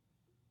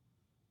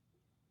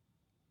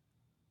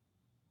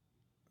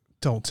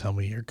 Don't tell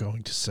me you're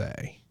going to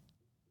say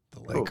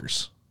the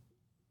Lakers.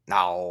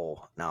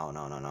 No.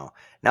 No,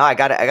 I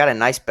got a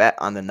nice bet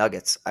on the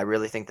Nuggets. I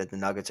really think that the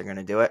Nuggets are going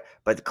to do it,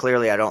 but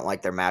clearly I don't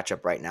like their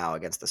matchup right now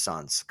against the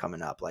Suns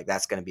coming up. Like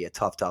that's going to be a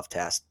tough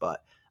test,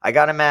 but I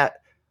got them at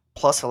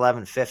plus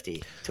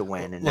 1150 to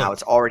win, and now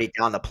it's already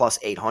down to plus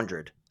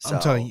 800. So.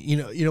 I'm telling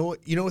you,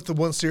 you know what the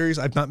one series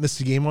I've not missed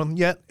a game on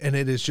yet, and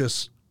it is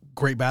just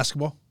great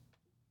basketball.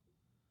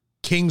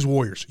 Kings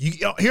Warriors.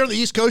 Here on the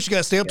East Coast, you got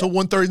to stay up till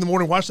 1:30 in the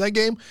morning and watch that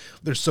game.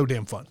 They're so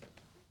damn fun.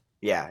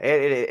 Yeah,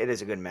 it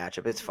is a good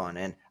matchup. It's fun,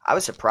 and I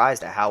was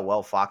surprised at how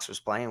well Fox was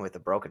playing with a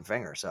broken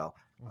finger. So,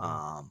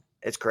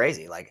 it's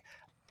crazy. Like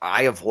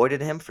I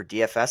avoided him for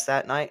DFS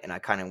that night, and I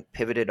kind of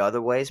pivoted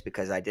other ways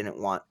because I didn't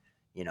want.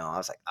 I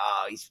was like,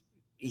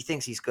 he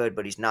thinks he's good,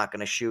 but he's not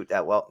going to shoot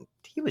that well.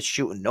 He was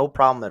shooting no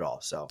problem at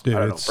all. So dude, I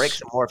don't know. Break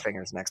some more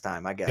fingers next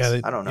time, I guess. Yeah,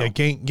 I don't know. Yeah,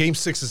 game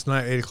 6 is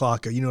tonight,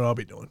 8:00. You know what I'll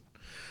be doing.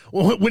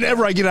 Well,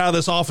 whenever I get out of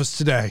this office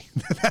today,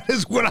 that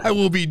is what I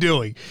will be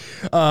doing.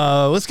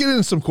 Let's get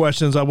into some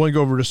questions. I want to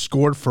go over to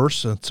Scored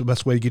first. That's the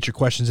best way to get your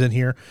questions in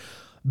here.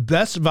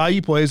 Best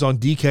value plays on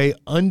DK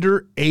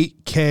under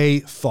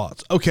 8K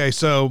thoughts. Okay,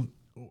 so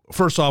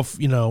first off,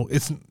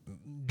 it's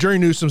Jerry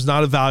Newsom's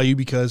not a value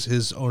because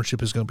his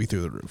ownership is going to be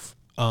through the roof.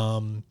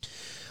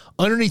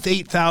 Underneath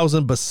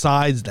 8,000,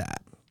 besides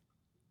that.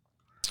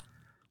 I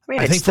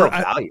mean, it's still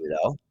value,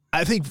 though.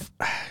 I think,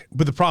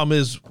 but the problem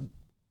is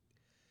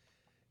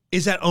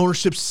that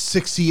ownership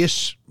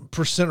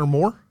 60-ish% or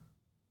more?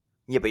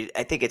 Yeah, but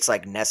I think it's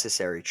like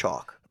necessary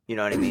chalk. You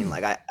know what I mean?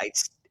 Like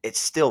it's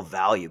still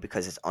value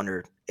because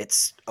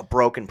it's a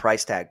broken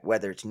price tag,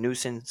 whether it's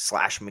Newsom /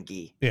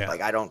 McGee. Yeah.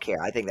 Like I don't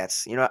care. I think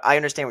that's I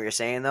understand what you're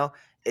saying though.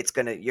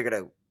 You're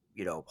gonna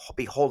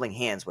be holding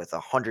hands with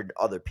 100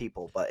 other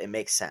people, but it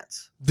makes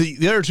sense. The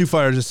other two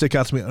fighters that stick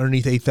out to me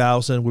underneath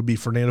 8,000 would be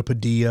Fernando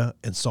Padilla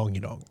and Song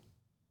Yudong.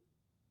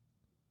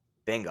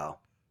 Bingo.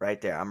 Right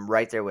there. I'm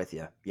right there with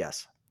you.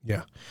 Yes.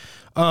 Yeah.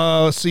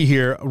 Let's see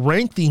here.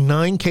 Rank the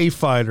 9K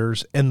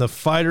fighters and the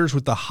fighters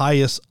with the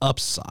highest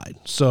upside.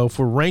 So if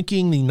we're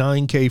ranking the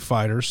 9K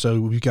fighters,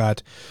 so we've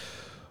got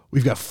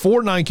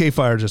 4 9K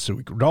fighters this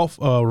week. 3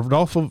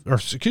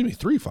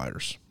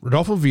 fighters.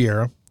 Rodolfo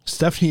Vieira,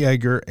 Stephanie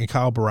Edgar, and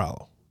Kyle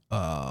Barallo.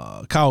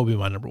 Kyle would be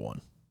my number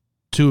 1.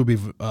 2 would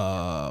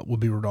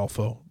be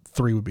Rodolfo.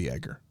 3 would be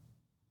Edgar.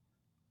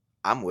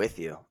 I'm with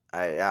you.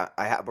 I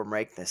have them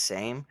ranked the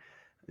same.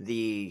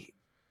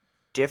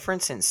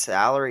 difference in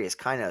salary is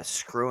kind of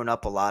screwing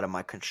up a lot of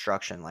my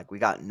construction. Like we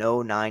got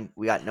no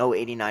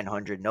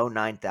 8,900, no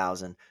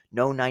 9,000,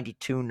 no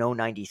 92, no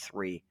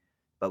 93,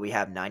 but we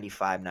have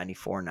 95,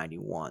 94,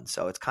 91.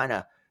 So it's kind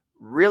of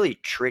really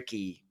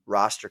tricky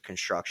roster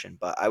construction.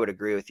 But I would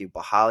agree with you.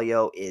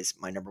 Bajalio is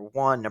my number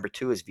one. Number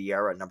two is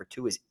Vieira. Number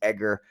two is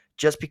Egger,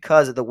 just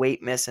because of the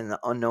weight miss and the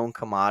unknown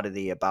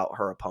commodity about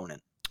her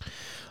opponent.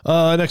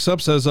 Next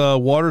up says,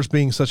 Waters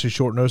being such a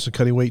short notice and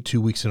cutting weight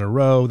 2 weeks in a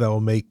row, that will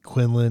make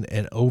Quinlan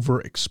an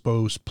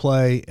overexposed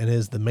play, and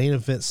is the main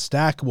event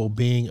stackable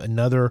being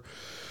another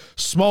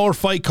smaller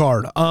fight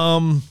card. If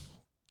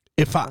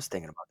I was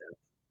thinking about that.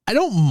 I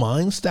don't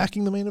mind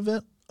stacking the main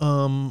event.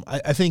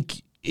 I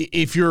think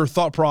if your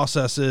thought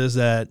process is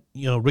that,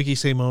 Ricky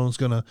Simone's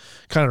going to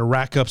kind of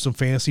rack up some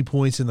fantasy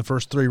points in the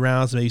first 3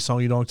 rounds, maybe Song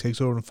Yudong takes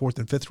over in the 4th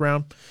and 5th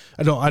round,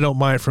 I don't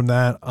mind from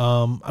that.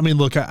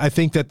 Look, I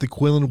think that the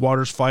Quinlan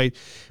Waters fight,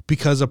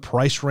 because of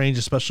price range,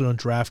 especially on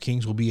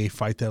DraftKings, will be a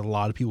fight that a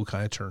lot of people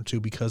kind of turn to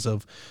because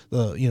of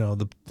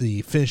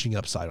the finishing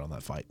upside on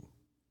that fight.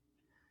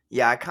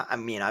 Yeah,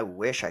 I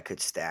wish I could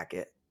stack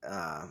it.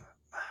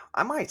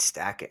 I might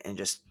stack it and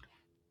just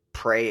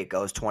pray it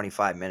goes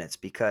 25 minutes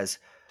because,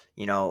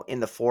 in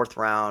the 4th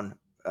round,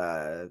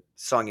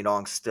 Song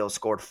Yudong still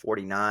scored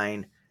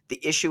 49. The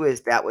issue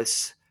is that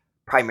was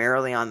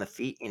primarily on the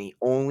feet, and he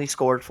only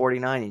scored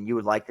 49. And you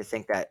would like to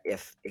think that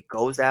if it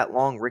goes that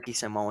long, Ricky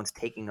Simone's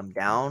taking him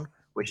down,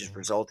 which is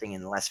resulting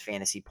in less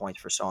fantasy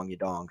points for Song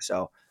Yudong.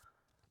 So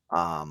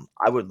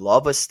I would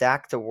love a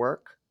stack to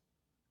work.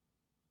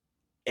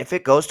 If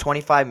it goes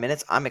 25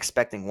 minutes, I'm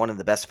expecting one of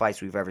the best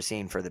fights we've ever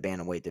seen for the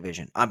bantamweight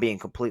division. I'm being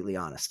completely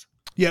honest.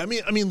 Yeah,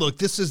 look,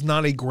 this is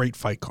not a great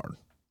fight card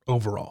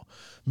overall.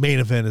 Main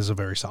event is a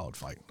very solid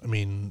fight.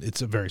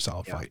 It's a very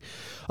solid fight.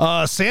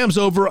 Sam's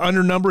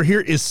over-under number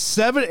here is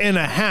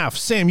 7.5.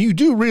 Sam, you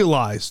do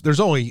realize there's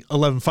only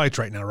 11 fights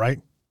right now, right?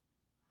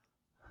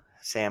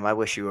 Sam, I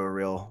wish you were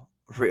a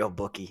real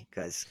bookie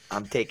because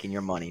I'm taking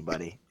your money,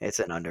 buddy. It's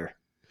an under.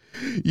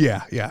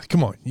 Yeah.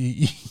 Come on.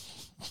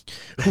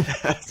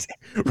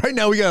 Right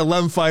now we got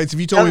 11 fights. If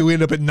you told me we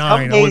end up at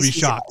 9, I would be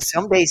shocked.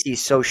 Some days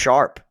he's so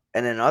sharp,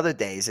 and then other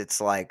days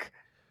it's like,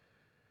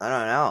 I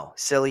don't know,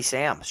 silly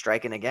Sam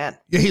striking again.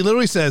 Yeah, he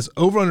literally says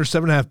over under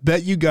 7.5.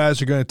 Bet you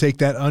guys are going to take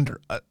that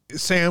under.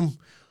 Sam,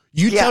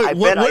 tell me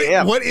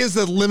what is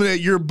the limit at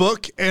your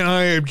book, and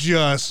I am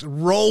just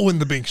rolling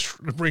the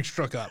ring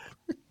struck up.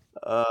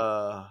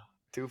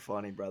 Too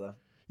funny, brother.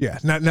 Yeah.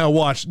 Now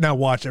watch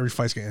every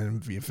fight's going to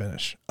end via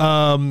finish.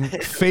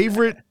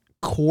 Favorite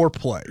core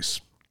plays.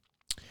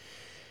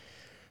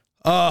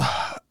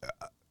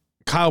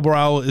 Kyle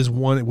Burrell is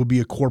one. It would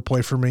be a core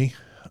play for me.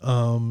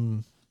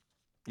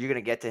 You're going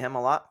to get to him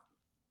a lot?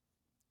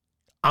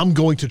 I'm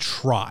going to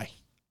try.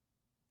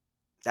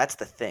 That's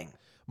the thing.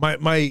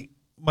 My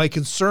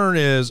concern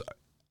is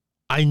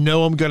I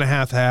know I'm going to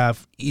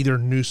have either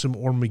Newsom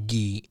or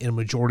McGee in a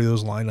majority of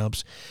those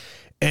lineups,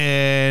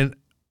 and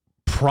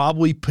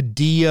probably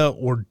Padilla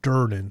or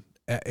Durden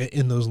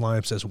in those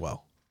lineups as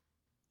well.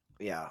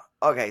 Yeah.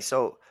 Okay,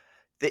 so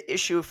the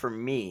issue for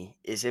me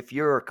is if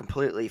you're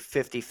completely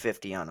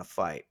 50-50 on a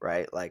fight,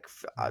 right? Like,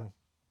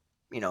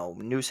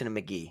 Newsom and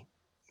McGee.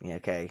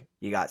 Okay,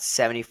 you got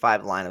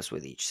 75 lineups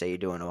with each. Say you're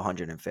doing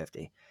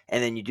 150,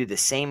 and then you do the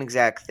same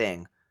exact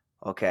thing,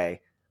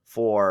 okay,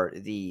 for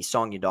the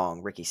Song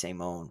Yudong, Ricky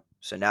Simone.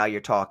 So now you're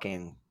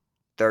talking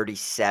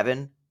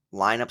 37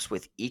 lineups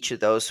with each of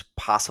those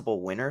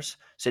possible winners.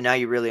 So now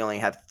you really only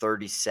have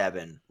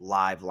 37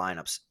 live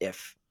lineups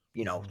if,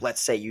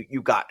 let's say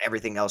you got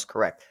everything else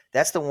correct.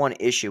 That's the one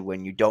issue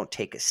when you don't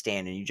take a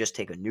stand and you just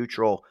take a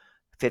neutral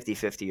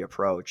 50-50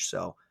 approach.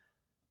 So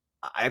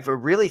I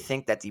really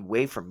think that the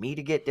way for me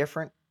to get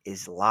different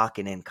is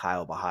locking in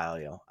Kyle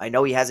Bajalio. I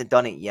know he hasn't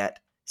done it yet,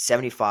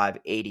 75,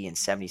 80, and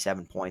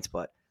 77 points,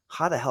 but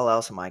how the hell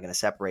else am I going to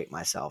separate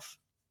myself?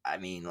 I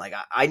need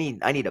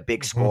a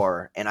big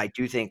scorer, and I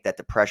do think that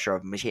the pressure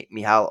of Michal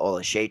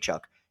Olashechuk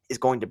is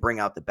going to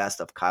bring out the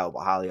best of Kyle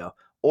Bajalio,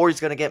 or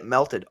he's going to get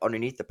melted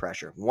underneath the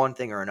pressure, one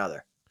thing or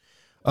another.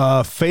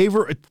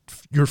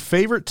 Your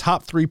favorite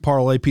top 3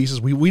 parlay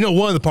pieces? We know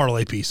one of the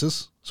parlay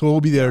pieces, so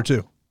we'll be there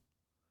too.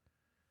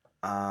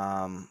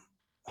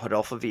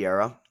 Rodolfo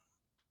Vieira.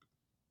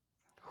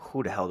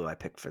 Who the hell do I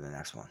pick for the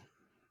next one?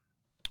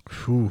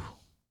 Whew.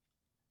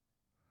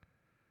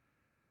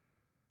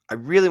 I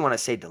really want to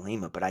say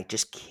DeLima, but I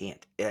just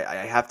can't. I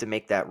have to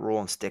make that rule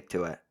and stick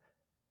to it.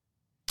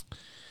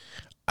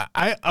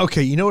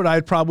 Okay, you know what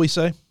I'd probably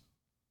say?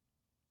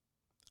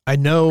 I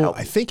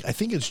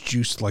think it's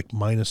juiced like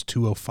minus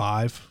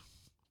 205.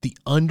 The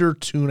under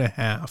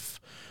 2.5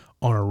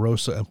 on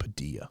Arosa and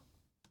Padilla.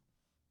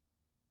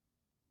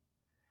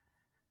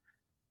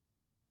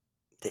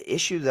 The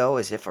issue, though,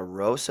 is if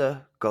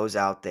Arosa goes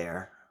out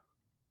there,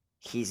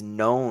 he's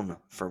known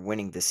for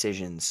winning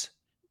decisions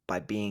by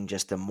being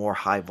just a more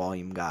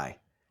high-volume guy.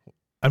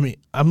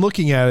 I'm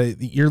looking at it.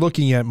 You're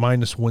looking at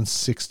minus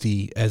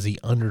 160 as the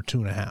under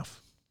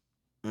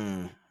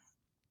 2.5.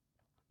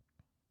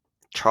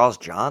 Charles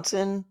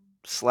Johnson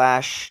 /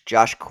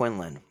 Josh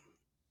Quinlan.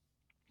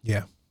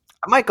 Yeah.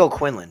 I might go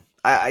Quinlan.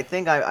 I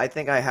think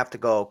I have to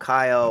go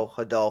Kaio,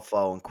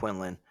 Hodolfo, and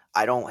Quinlan.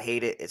 I don't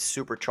hate it. It's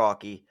super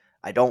chalky.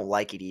 I don't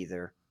like it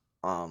either.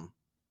 Um,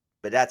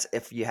 but that's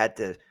if you had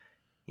to,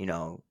 you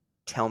know,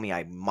 tell me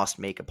I must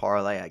make a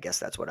parlay. I guess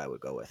that's what I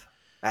would go with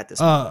at this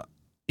Uh, moment.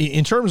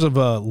 in terms of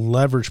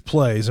leverage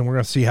plays, and we're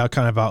going to see how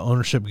kind of our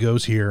ownership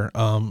goes here.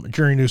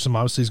 Jerry Newsom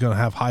obviously is going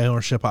to have high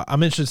ownership.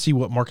 I'm interested to see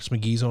what Marcus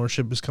McGee's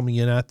ownership is coming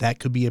in at. That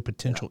could be a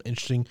potential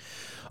interesting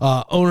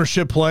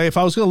ownership play. If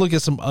I was going to look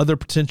at some other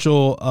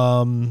potential,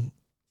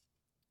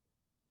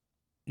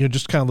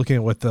 just kind of looking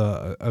at what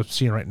I'm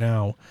seeing right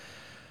now,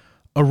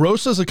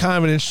 Arosa's a kind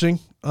of an interesting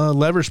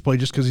leverage play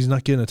just because he's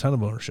not getting a ton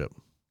of ownership.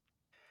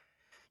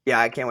 Yeah,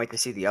 I can't wait to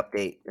see the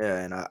update,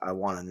 and I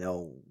want to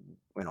know,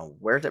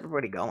 where's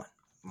everybody going?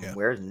 Yeah.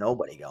 Where's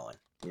nobody going?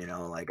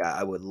 Like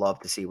I would love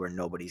to see where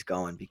nobody's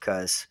going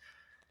because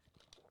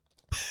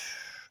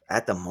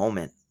at the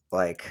moment,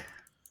 like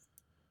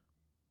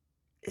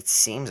it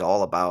seems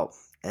all about.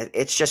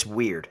 It's just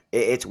weird.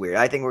 It's weird.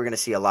 I think we're going to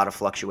see a lot of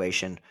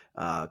fluctuation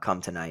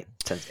come tonight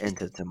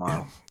into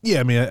tomorrow.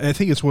 Yeah, I mean, I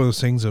think it's one of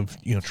those things of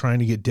trying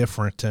to get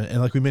different,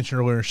 and like we mentioned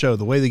earlier in the show,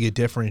 the way they get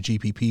different in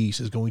GPPs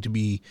is going to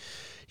be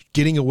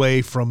getting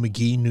away from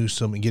McGee,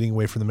 Newsom, and getting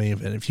away from the main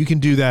event. If you can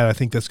do that, I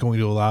think that's going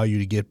to allow you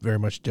to get very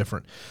much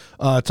different.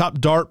 Top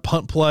dart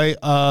punt play.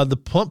 The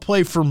punt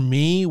play for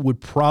me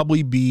would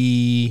probably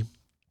be.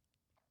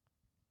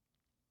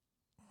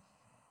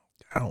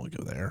 I don't want to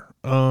go there.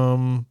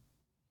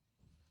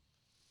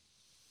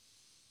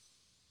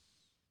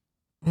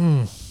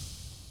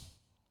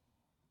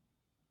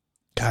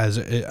 Guys,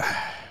 I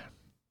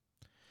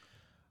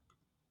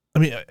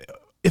mean,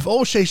 if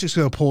Olszewski's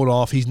going to pull it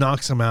off, he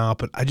knocks him out,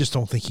 but I just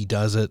don't think he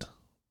does it.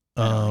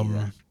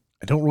 I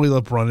don't really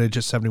love Brundage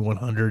at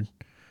 7,100.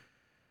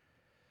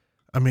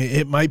 I mean,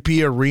 it might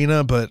be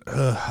Arena, but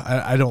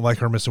I don't like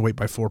her missing weight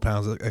by 4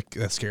 pounds.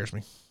 That scares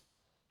me.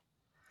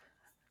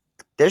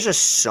 There's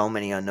just so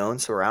many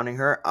unknowns surrounding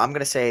her. I'm going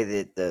to say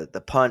that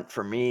the punt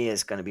for me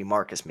is going to be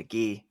Marcus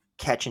McGee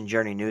catching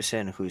Journey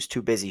Newsom, who's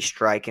too busy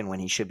striking when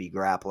he should be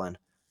grappling.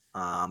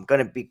 Going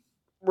to be,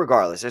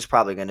 regardless, there's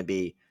probably going to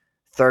be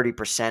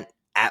 30%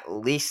 at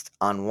least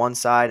on one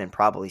side and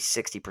probably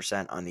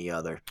 60% on the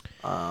other.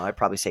 I'd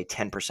probably say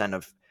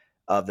 10%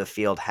 of the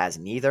field has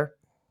neither.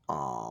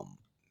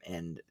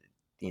 And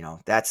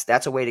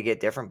that's a way to get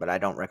different, but I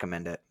don't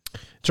recommend it.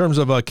 In terms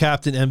of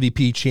captain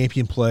MVP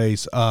champion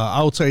plays,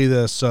 I will tell you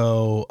this.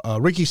 So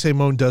Ricky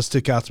Simone does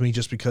stick out to me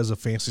just because of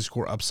fantasy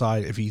score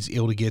upside if he's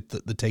able to get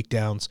the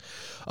takedowns.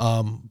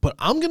 But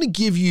I'm going to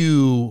give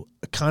you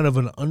kind of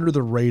an under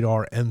the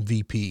radar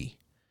MVP.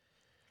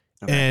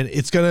 Okay. And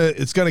it's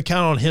gonna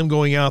count on him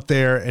going out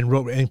there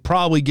and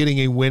probably getting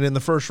a win in the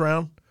first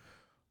round.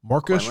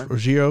 Marcus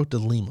Rogerio de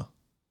Lima.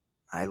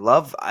 I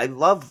love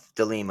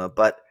de Lima,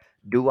 but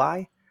do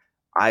I?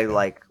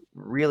 I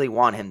really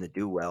want him to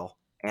do well.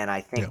 And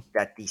I think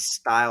that the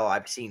style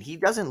I've seen, he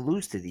doesn't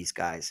lose to these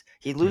guys.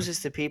 He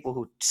loses to people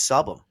who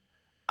sub him.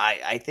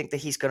 I think that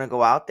he's going to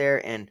go out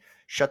there and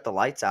shut the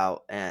lights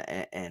out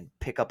and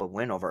pick up a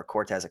win over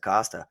Cortez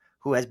Acosta,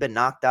 who has been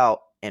knocked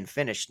out and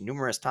finished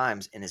numerous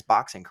times in his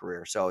boxing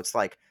career. So it's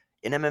like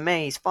in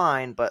MMA, he's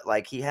fine, but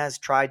he has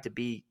tried to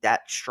be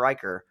that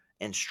striker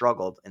and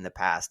struggled in the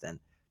past and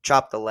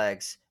chop the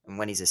legs. And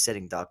when he's a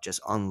sitting duck, just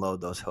unload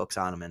those hooks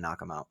on him and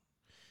knock him out.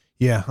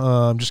 Yeah,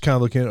 I'm just kind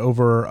of looking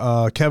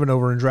over. Kevin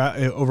over on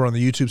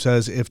the YouTube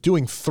says, if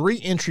doing 3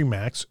 entry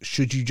max,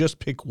 should you just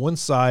pick one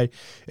side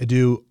and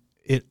do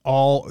it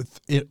all,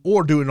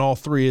 or do it in all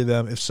 3 of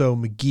them? If so,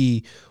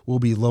 McGee will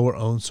be lower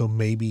owned, so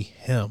maybe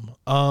him.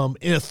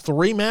 In a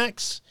 3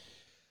 max,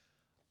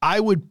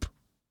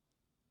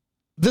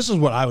 this is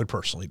what I would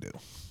personally do.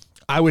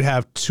 I would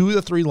have 2 of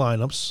the 3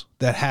 lineups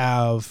that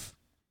have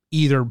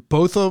either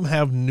both of them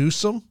have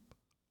Newsom,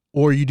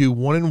 or you do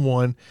 1 and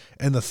 1,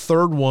 and the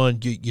third one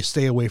you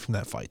stay away from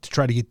that fight to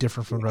try to get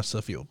different from the rest of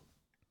the field.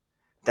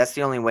 That's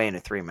the only way in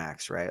a 3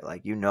 max, right?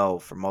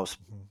 For most,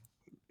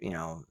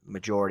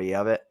 majority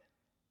of it.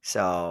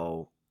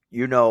 So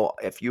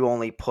if you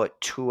only put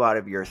 2 out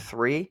of your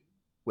 3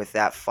 with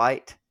that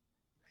fight,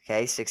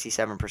 okay,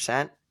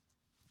 67%,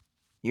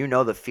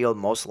 the field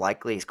most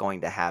likely is going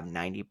to have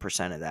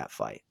 90% of that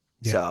fight.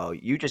 Yeah. So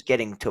you just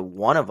getting to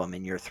one of them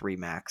in your 3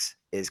 max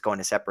is going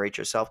to separate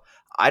yourself.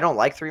 I don't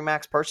like 3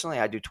 max personally.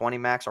 I do 20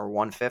 max or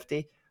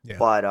 150. Yeah.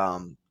 But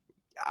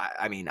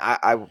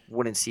I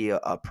wouldn't see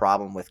a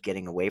problem with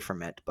getting away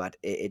from it, but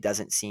it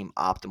doesn't seem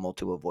optimal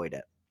to avoid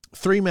it.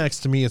 3 max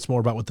to me, it's more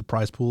about what the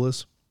prize pool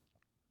is.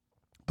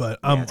 But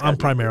I'm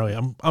primarily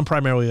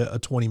a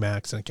 20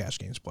 max and a cash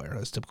games player.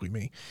 That's typically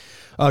me.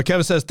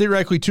 Kevin says,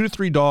 theoretically, 2 to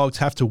 3 dogs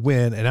have to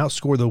win and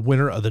outscore the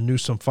winner of the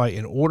Newsom fight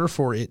in order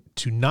for it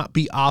to not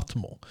be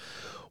optimal.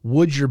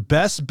 Would your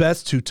best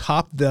bets to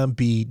top them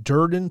be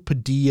Durden,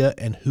 Padilla,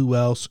 and who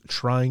else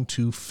trying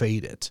to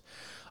fade it?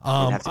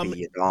 Have to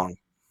be a dong.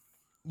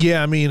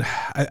 Yeah, I mean,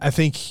 I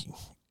think,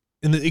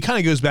 and it kind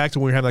of goes back to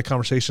when we were having that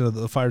conversation of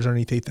the fighters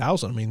underneath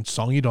 8,000. I mean,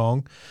 Song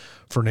Yudong,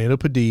 Fernando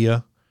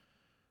Padilla,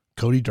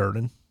 Cody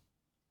Durden.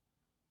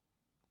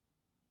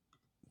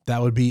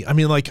 That would be. I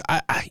mean, like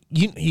I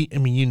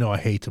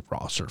hate to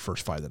roster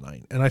first fight of the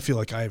night, and I feel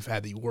like I've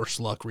had the worst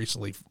luck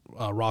recently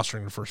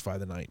rostering the first fight of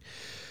the night.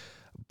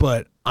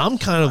 But I'm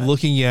kind of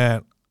looking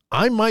at.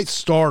 I might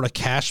start a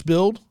cash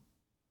build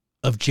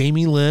of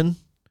Jamie Lynn,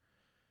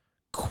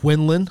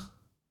 Quinlan,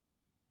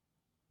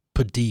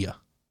 Padilla.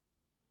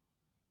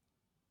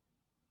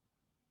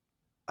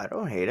 I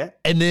don't hate it.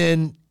 And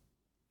then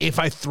if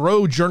I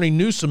throw Journey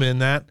Newsom in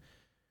that,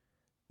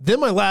 then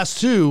my last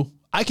two,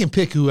 I can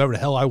pick whoever the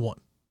hell I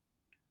want.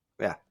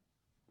 Yeah.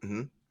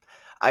 Mm-hmm.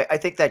 I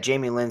think that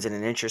Jamie Lynn's in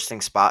an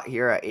interesting spot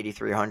here at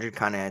 8,300,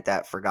 kind of at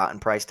that forgotten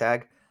price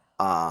tag,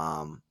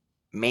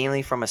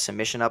 mainly from a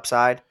submission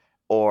upside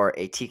or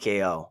a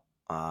TKO,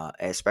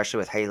 especially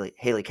with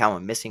Haley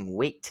Cowan missing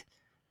weight.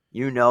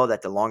 You know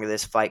that the longer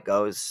this fight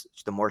goes,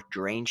 the more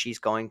drained she's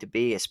going to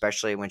be,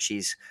 especially when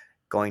she's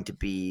going to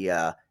be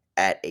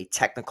at a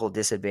technical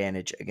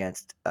disadvantage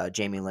against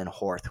Jamie Lynn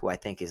Horth, who I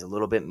think is a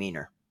little bit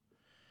meaner.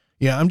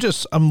 Yeah,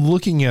 I'm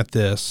looking at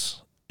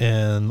this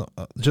and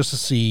just to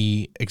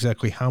see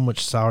exactly how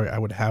much salary I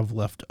would have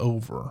left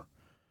over.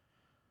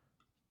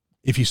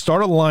 If you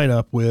start a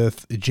lineup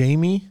with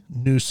Jamie,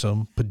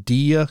 Newsom,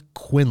 Padilla,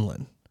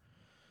 Quinlan,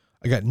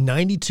 I got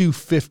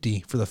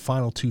 $92.50 for the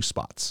final two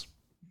spots.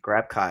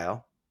 Grab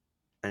Kyle,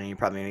 and then you're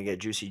probably going to get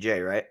Juicy J,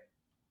 right?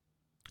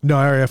 No,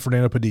 I already have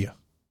Fernando Padilla.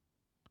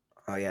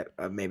 Oh, yeah,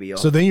 maybe.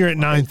 So then you're at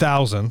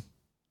 9,000.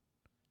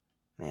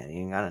 Man,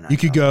 you ain't got a 9,000. You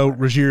could go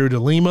Rogerio de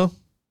Lima.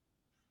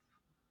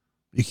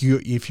 If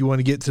you want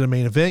to get to the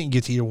main event, you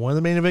get to either one of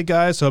the main event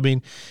guys. So, I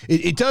mean,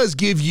 it does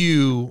give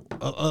you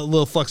a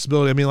little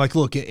flexibility. I mean, like,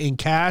 look, in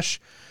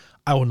cash,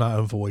 I will not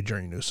avoid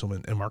Journey Newsom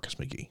and Marcus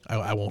McGee.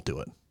 I won't do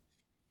it.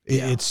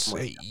 It's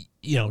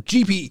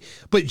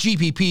but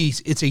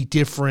GPPs, it's a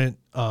different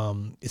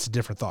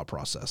thought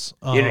process.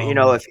 You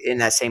know, if in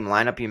that same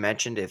lineup you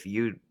mentioned, if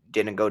you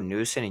didn't go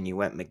Newsom and you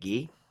went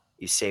McGee,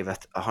 you save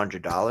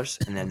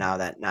 $100, and then now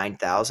that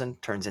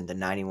 9,000 turns into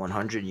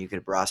 9,100, and you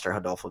could roster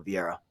Rodolfo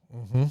Vieira.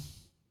 Mm-hmm.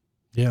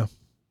 Yeah.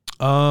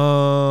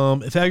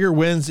 If Edgar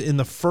wins in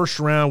the first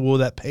round, will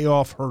that pay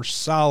off her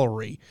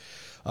salary?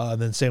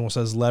 Then Samuel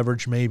says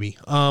leverage, maybe.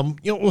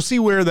 We'll see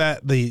where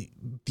that the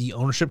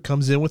ownership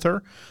comes in with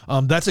her.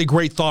 That's a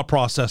great thought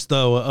process,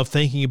 though, of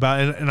thinking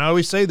about it. And I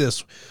always say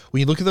this,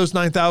 when you look at those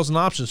 9,000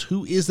 options,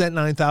 who is that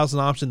 9,000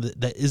 option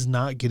that is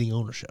not getting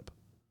ownership?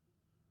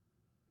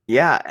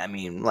 Yeah, I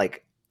mean,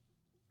 like,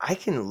 I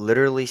can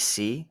literally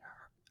see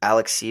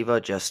Alex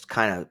Siva just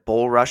kind of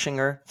bull rushing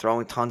her,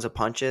 throwing tons of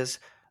punches.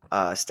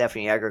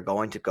 Stephanie Egger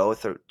going to go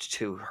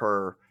to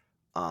her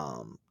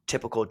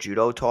typical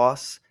judo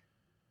toss,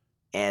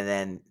 and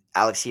then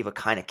Alex Siva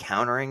kind of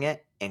countering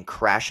it and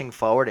crashing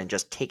forward and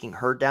just taking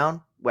her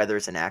down, whether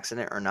it's an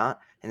accident or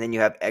not. And then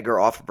you have Egger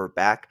off of her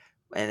back,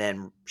 and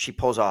then she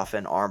pulls off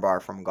an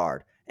armbar from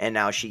guard. And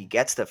now she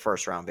gets the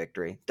first round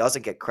victory,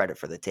 doesn't get credit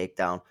for the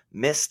takedown,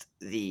 missed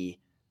the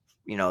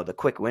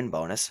quick win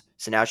bonus.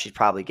 So now she's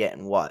probably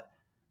getting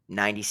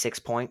 96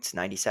 points,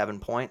 97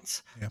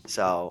 points. Yep.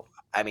 So,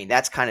 I mean,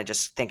 that's kind of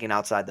just thinking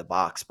outside the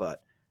box,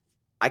 but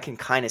I can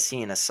kind of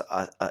see in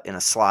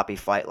a sloppy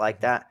fight like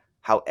that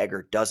how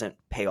Egger doesn't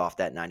pay off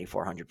that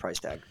 9,400 price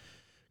tag.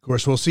 Of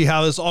course, we'll see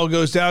how this all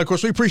goes down. Of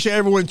course, we appreciate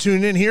everyone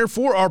tuning in here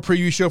for our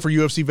preview show for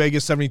UFC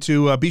Vegas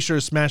 72. Be sure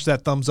to smash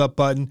that thumbs up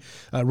button.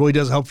 It really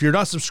does help. If you're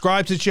not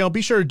subscribed to the channel,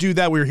 be sure to do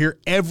that. We're here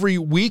every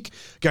week.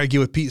 Got to get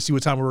with Pete to see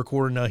what time we're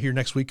recording here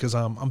next week, because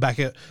I'm back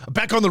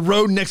on the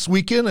road next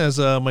weekend as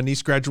my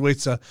niece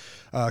graduates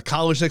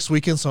college next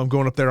weekend, so I'm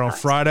going up there on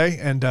Friday.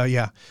 And,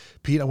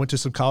 Pete, I went to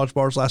some college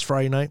bars last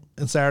Friday night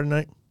and Saturday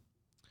night.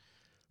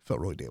 Felt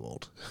really damn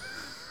old.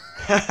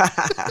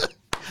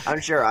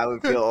 I'm sure I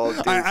would feel old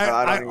too.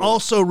 I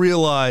also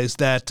realized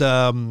that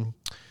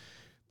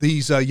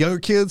these younger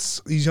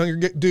kids, these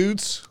younger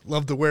dudes,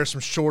 love to wear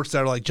some shorts that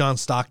are like John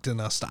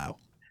Stockton style.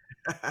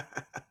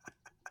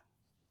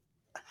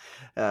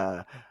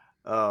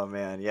 Oh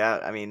man, yeah.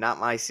 I mean, not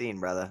my scene,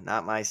 brother.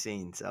 Not my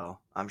scene. So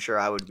I'm sure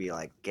I would be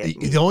like,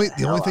 the only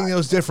thing that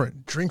was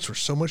different, drinks were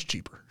so much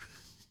cheaper.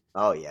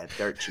 Oh yeah,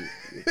 dirt cheap.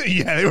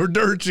 Yeah, they were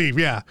dirt cheap.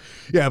 Yeah,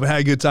 but had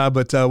a good time.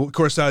 But of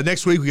course,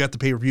 next week we got the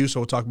pay-per-view, so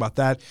we'll talk about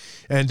that.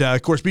 And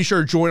of course, be sure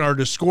to join our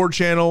Discord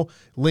channel.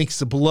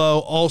 Links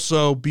below.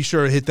 Also, be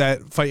sure to hit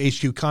that Fight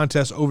HQ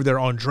contest over there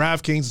on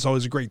DraftKings. It's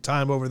always a great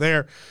time over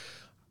there.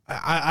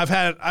 I've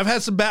had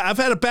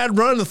a bad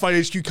run in the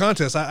Fight HQ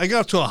contest. I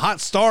got to a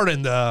hot start,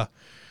 and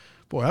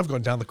boy, I've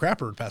gone down the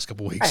crapper the past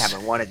couple weeks. I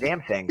haven't won a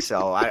damn thing,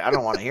 so I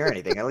don't want to hear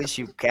anything. At least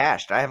you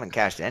cashed. I haven't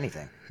cashed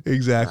anything.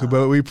 Exactly,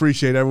 but we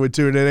appreciate everyone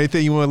tuning in.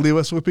 Anything you want to leave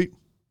us with, Pete?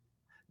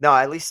 No,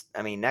 at least,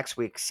 I mean, next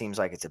week seems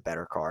like it's a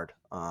better card.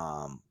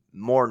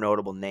 More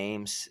notable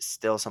names,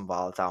 still some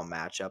volatile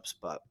matchups,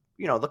 but,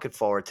 looking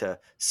forward to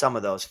some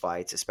of those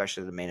fights,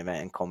 especially the main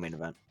event and co-main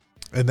event.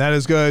 And that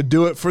is going to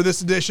do it for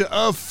this edition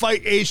of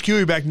Fight HQ.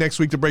 We'll be back next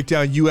week to break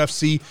down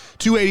UFC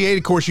 288.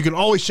 Of course, you can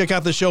always check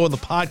out the show on the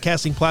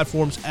podcasting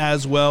platforms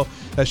as well.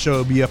 That show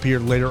will be up here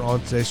later on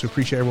today, so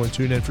appreciate everyone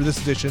tuning in for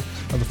this edition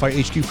of the Fight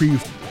HQ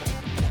preview.